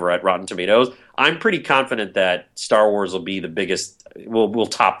 or whatever at Rotten Tomatoes. I'm pretty confident that Star Wars will be the biggest. Will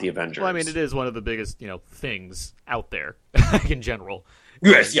top the Avengers. Well, I mean, it is one of the biggest things out there in general.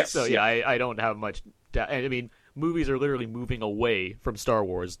 Yes. So I don't have much. I mean, movies are literally moving away from Star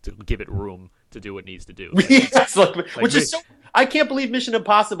Wars to give it room to do what it needs to do. Yes, which is so. I can't believe Mission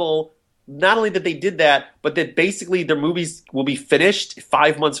Impossible. Not only that they did that, but that basically their movies will be finished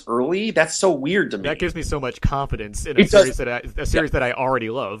 5 months early. That's so weird to me. That gives me so much confidence in a series that I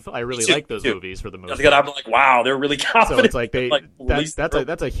already love. I really like those movies for the most part. I'm wow, they're really confident. So it's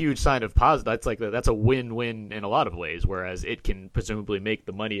that's a huge sign of positive. That's a win-win in a lot of ways. Whereas it can presumably make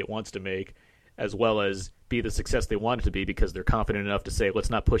the money it wants to make as well as be the success they want it to be because they're confident enough to say, let's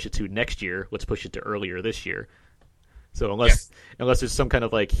not push it to next year, let's push it to earlier this year. So unless there's some kind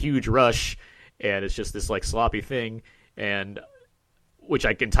of like huge rush and it's just this like sloppy thing, and which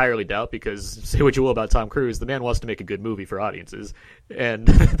I entirely doubt, because say what you will about Tom Cruise, the man wants to make a good movie for audiences, and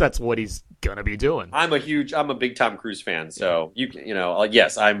that's what he's gonna be doing. I'm a big Tom Cruise fan, so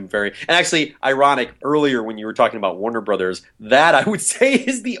yes, I'm very. And actually, ironic. Earlier when you were talking about Warner Brothers, that I would say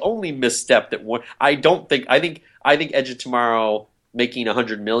is the only misstep that I think Edge of Tomorrow making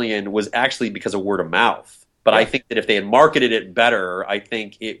 $100 million was actually because of word of mouth. But I think that if they had marketed it better, I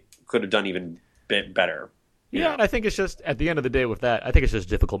think it could have done even bit better. Yeah, and I think it's just, at the end of the day with that, I think it's just a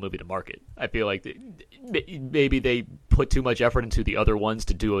difficult movie to market. I feel like maybe they put too much effort into the other ones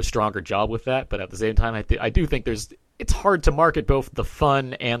to do a stronger job with that, but at the same time, I do think it's hard to market both the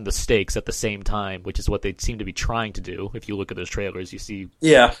fun and the stakes at the same time, which is what they seem to be trying to do. If you look at those trailers, you see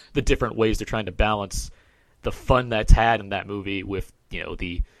the different ways they're trying to balance the fun that's had in that movie with,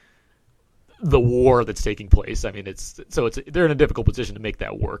 the war that's taking place. I mean, they're in a difficult position to make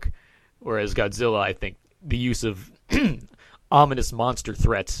that work. Whereas Godzilla, I think, the use of ominous monster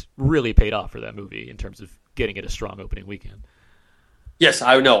threats really paid off for that movie in terms of getting it a strong opening weekend. Yes,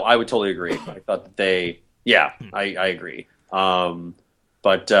 I know. I would totally agree. I thought that I agree. Well,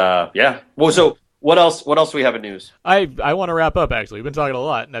 so what else do we have in news? I want to wrap up, actually. We've been talking a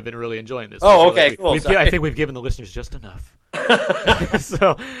lot, and I've been really enjoying this. Oh, okay, cool. I think we've given the listeners just enough.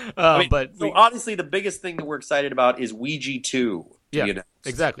 So honestly, the biggest thing that we're excited about is Ouija 2. Yeah,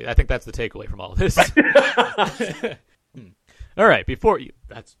 exactly. I think that's the takeaway from all of this. All right,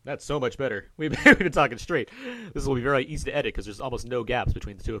 that's so much better. We've been talking straight. This will be very easy to edit because there's almost no gaps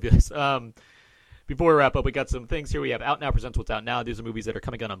between the two of us. Before we wrap up, we got some things here. We have Out Now Presents What's Out Now. These are movies that are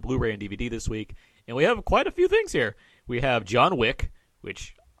coming out on Blu-ray and DVD this week. And we have quite a few things here. We have John Wick,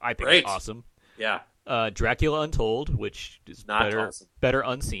 which I think is awesome. Yeah. Dracula Untold, which is not awesome. Better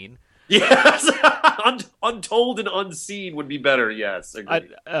unseen. Yes, Untold and Unseen would be better. Yes,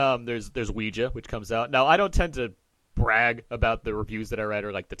 there's Ouija, which comes out now. I don't tend to brag about the reviews that I read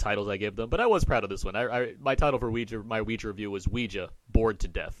or like the titles I give them, but I was proud of this one. My title for my Ouija review was Ouija Bored to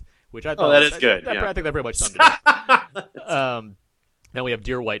Death, which I thought that is good. I think that pretty much summed it up. Then we have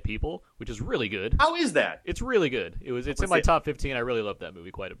Dear White People, which is really good. How is that? It's really good. It's in my top 15. I really love that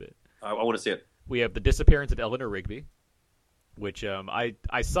movie quite a bit. I want to see it. We have The Disappearance of Eleanor Rigby, which I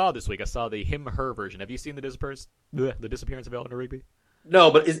saw this week. I saw the him/her version. Have you seen The Disappearance of Eleanor Rigby?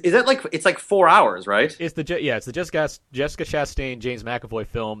 No, but is that like it's like 4 hours, right? It's the Jessica Chastain, James McAvoy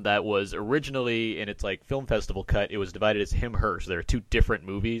film that was originally in its like film festival cut. It was divided as him/her, so there are two different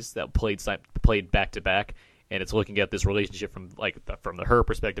movies that played back to back, and it's looking at this relationship from the her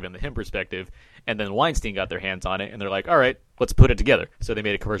perspective and the him perspective. And then Weinstein got their hands on it, and they're like, all right, let's put it together. So they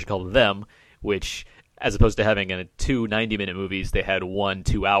made a conversion called Them, which, as opposed to having two 90-minute movies, they had 1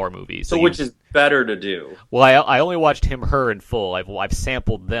 2-hour movie. So which is better to do? Well, I only watched him/her in full. I've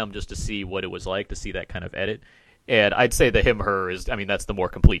sampled Them just to see what it was like, to see that kind of edit. And I'd say the him/her is, that's the more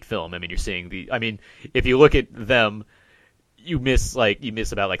complete film. You're seeing if you look at Them, you miss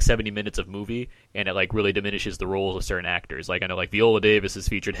about 70 minutes of movie, and it really diminishes the roles of certain actors. I know Viola Davis is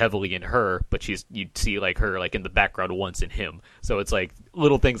featured heavily in Her, but you'd see her in the background once in Him. So it's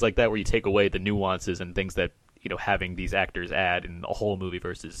little things like that where you take away the nuances and things that having these actors add in a whole movie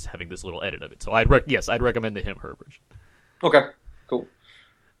versus having this little edit of it. So I'd recommend the him/her version. Okay, cool.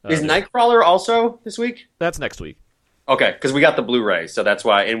 Is Nightcrawler also this week? That's next week. Okay, because we got the Blu-ray, so that's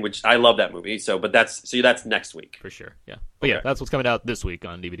why. In which I love that movie. So that's next week for sure. Yeah, but okay. That's what's coming out this week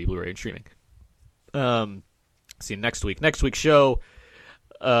on DVD, Blu-ray, and streaming. See next week's show.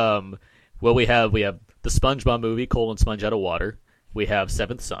 We have the SpongeBob movie, Sponge Out of Water. We have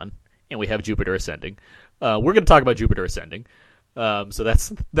Seventh Son, and we have Jupiter Ascending. We're going to talk about Jupiter Ascending. So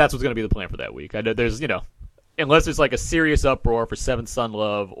that's what's going to be the plan for that week. I know there's unless there's a serious uproar for Seventh Son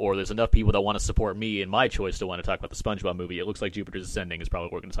love, or there's enough people that want to support me and my choice to want to talk about the SpongeBob movie, it looks like Jupiter's Ascending is probably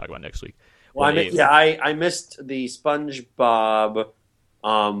what we're going to talk about next week. Well, I missed the SpongeBob.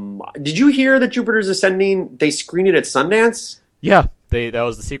 Did you hear that Jupiter's Ascending, they screened it at Sundance? Yeah. That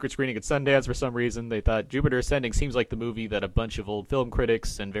was the secret screening at Sundance for some reason. They thought Jupiter Ascending seems like the movie that a bunch of old film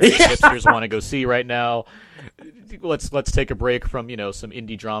critics and various hipsters want to go see right now. Let's take a break from some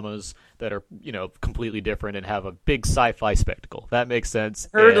indie dramas that are completely different and have a big sci-fi spectacle. That makes sense.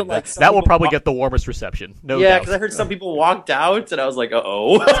 That will probably get the warmest reception. No doubt. Yeah, because I heard some people walked out, and I was like,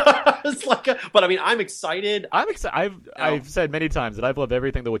 it's but I'm excited. I've said many times that I've loved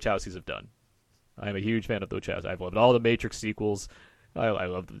everything the Wachowskis have done. I'm a huge fan of the Wachowskis. I've loved all the Matrix sequels. I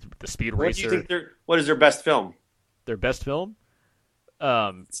love the Speed Racer. What do you think what is their best film? Their best film?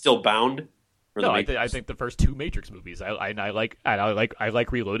 Still Bound? Or No, the I Matrix? think the first two Matrix movies. I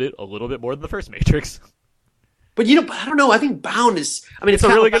like Reloaded a little bit more than the first Matrix. But I don't know. I think Bound is. I mean, It's a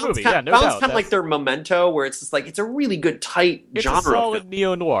kinda- really good Bound's movie, Kind, yeah, no Bound's doubt. kind of like their Memento, where it's just like it's a really good tight It's genre. a solid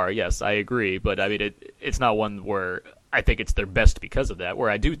neo noir. Yes, I agree. But I mean, it's not one where I think it's their best because of that. Where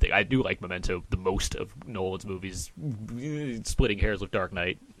I do like Memento the most of Nolan's movies, splitting hairs with Dark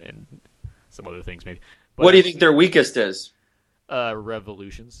Knight and some other things maybe. But, What do you think their weakest is?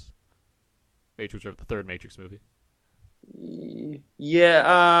 Revolutions. Matrix, or the third Matrix movie.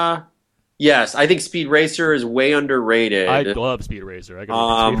 Yeah. Yes, I think Speed Racer is way underrated. I love Speed Racer.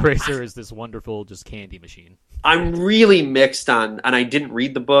 Speed Racer is this wonderful just candy machine. I'm really mixed on, and I didn't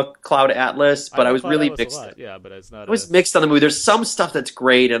read the book Cloud Atlas, but I was really mixed. Yeah, but it's not. I was mixed on the movie. There's some stuff that's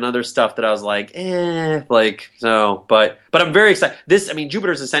great, and other stuff that I was like, so. But I'm very excited.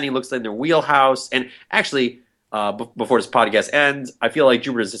 Jupiter's Ascending looks like in their wheelhouse, and actually, before this podcast ends, I feel like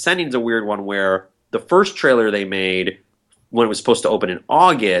Jupiter's Ascending is a weird one where the first trailer they made when it was supposed to open in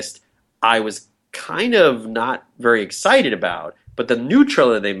August, I was kind of not very excited about. But the new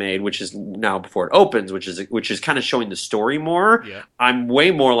trailer they made, which is now before it opens, which is kind of showing the story more, yeah. I'm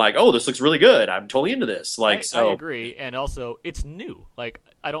way more like, oh, this looks really good. I'm totally into this. I agree, and also it's new. Like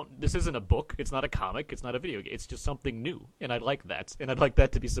this isn't a book, it's not a comic, it's not a video game. It's just something new, and I like that, and I'd like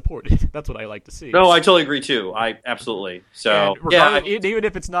that to be supported. That's what I like to see. No, I totally agree too. I absolutely. So even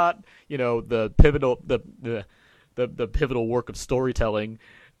if it's not, the pivotal the pivotal work of storytelling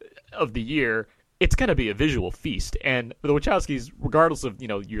of the year, it's going to be a visual feast. And the Wachowskis, regardless of,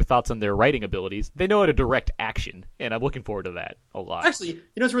 your thoughts on their writing abilities, they know how to direct action. And I'm looking forward to that a lot. Actually,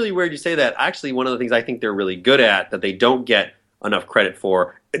 it's really weird you say that. Actually, one of the things I think they're really good at that they don't get enough credit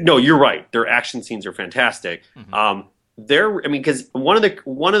for. No, you're right. Their action scenes are fantastic. Mm-hmm. Because one of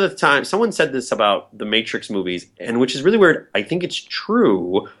the times someone said this about the Matrix movies, and which is really weird. I think it's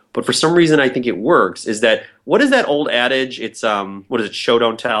true, but for some reason I think it works. Is that what is that old adage? It's what is it? Show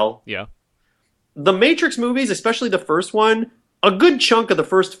don't tell. Yeah. The Matrix movies, especially the first one, a good chunk of the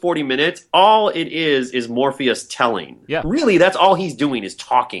first 40 minutes, all it is Morpheus telling. Yeah. Really, that's all he's doing is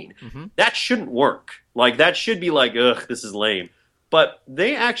talking. Mm-hmm. That shouldn't work. Like, that should be like, ugh, this is lame. But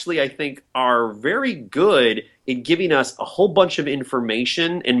they actually, I think, are very good at giving us a whole bunch of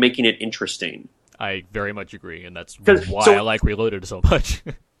information and making it interesting. I very much agree, and that's why I like Reloaded so much.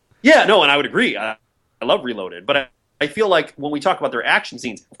 Yeah, no, and I would agree. I love Reloaded, but I feel like when we talk about their action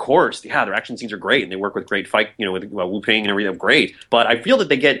scenes, of course, yeah, their action scenes are great, and they work with great fight, with Wu Ping and everything, great. But I feel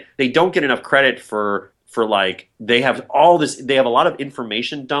that they don't get enough credit for like they have a lot of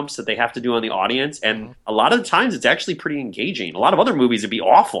information dumps that they have to do on the audience, and a lot of the times it's actually pretty engaging. A lot of other movies would be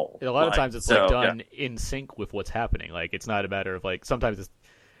awful. A lot of times it's done in sync with what's happening. Like it's not a matter of like sometimes it's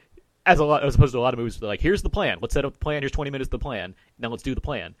as opposed to a lot of movies that are like, here's the plan, let's set up the plan, here's 20 minutes of the plan, now let's do the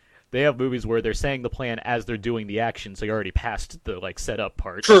plan. They have movies where they're saying the plan as they're doing the action, so you're already past the setup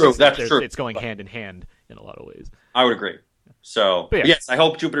part. True, that's true. It's going hand in hand in a lot of ways. I would agree. So yes, I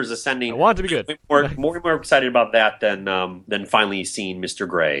hope Jupiter's Ascending. I want it to be good. More excited about that than finally seeing Mr.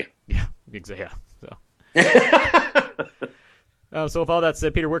 Gray. Yeah, exactly. Yeah. So with all that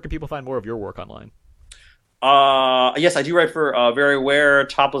said, Peter, where can people find more of your work online? Yes, I do write for Very Aware,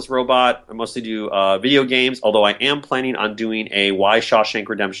 Topless Robot. I mostly do video games, although I am planning on doing a Why Shawshank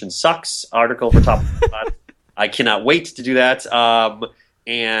Redemption Sucks article for Topless Robot. I cannot wait to do that.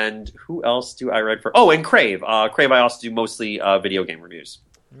 And who else do I write for? Oh, and Crave. Crave, I also do mostly video game reviews.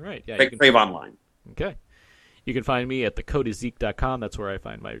 All right. Yeah, Crave Online. Okay. You can find me at thecodeiszeek.com. That's where I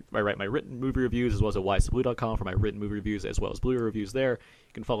write my written movie reviews, as well as at ysblue.com for my written movie reviews, as well as Blu-ray reviews there.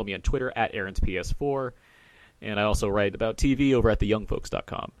 You can follow me on Twitter at AaronsPS4. And I also write about TV over at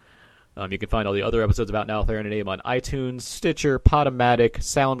theyoungfolks.com. You can find all the other episodes of Out Now with Aaron and Abe on iTunes, Stitcher, Podomatic,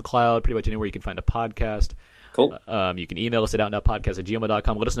 SoundCloud, pretty much anywhere you can find a podcast. Cool. You can email us at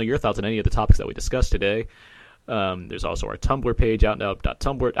outnowpodcast@gmail.com. Let us know your thoughts on any of the topics that we discussed today. There's also our Tumblr page,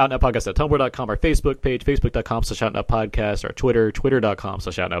 outnowpodcast.tumblr.com, our Facebook page, facebook.com/outnowpodcast, our Twitter,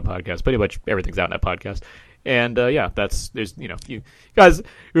 twitter.com/outnowpodcast. Pretty much everything's outnowpodcast. And there's you guys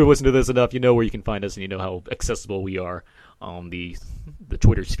who listen to this enough, you know where you can find us, and you know how accessible we are on the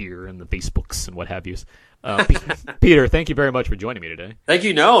Twitter sphere and the Facebooks and what have you. Peter, thank you very much for joining me today. Thank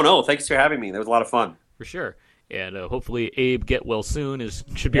you. No, thanks for having me. That was a lot of fun. For sure. And hopefully Abe get well soon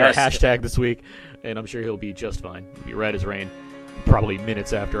should be our hashtag this week, and I'm sure he'll be just fine. He'll be right as rain, probably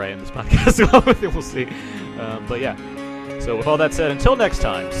minutes after I end this podcast. We'll see. But yeah. So with all that said, until next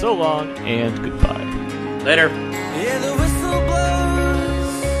time, so long and goodbye. Later. Yeah,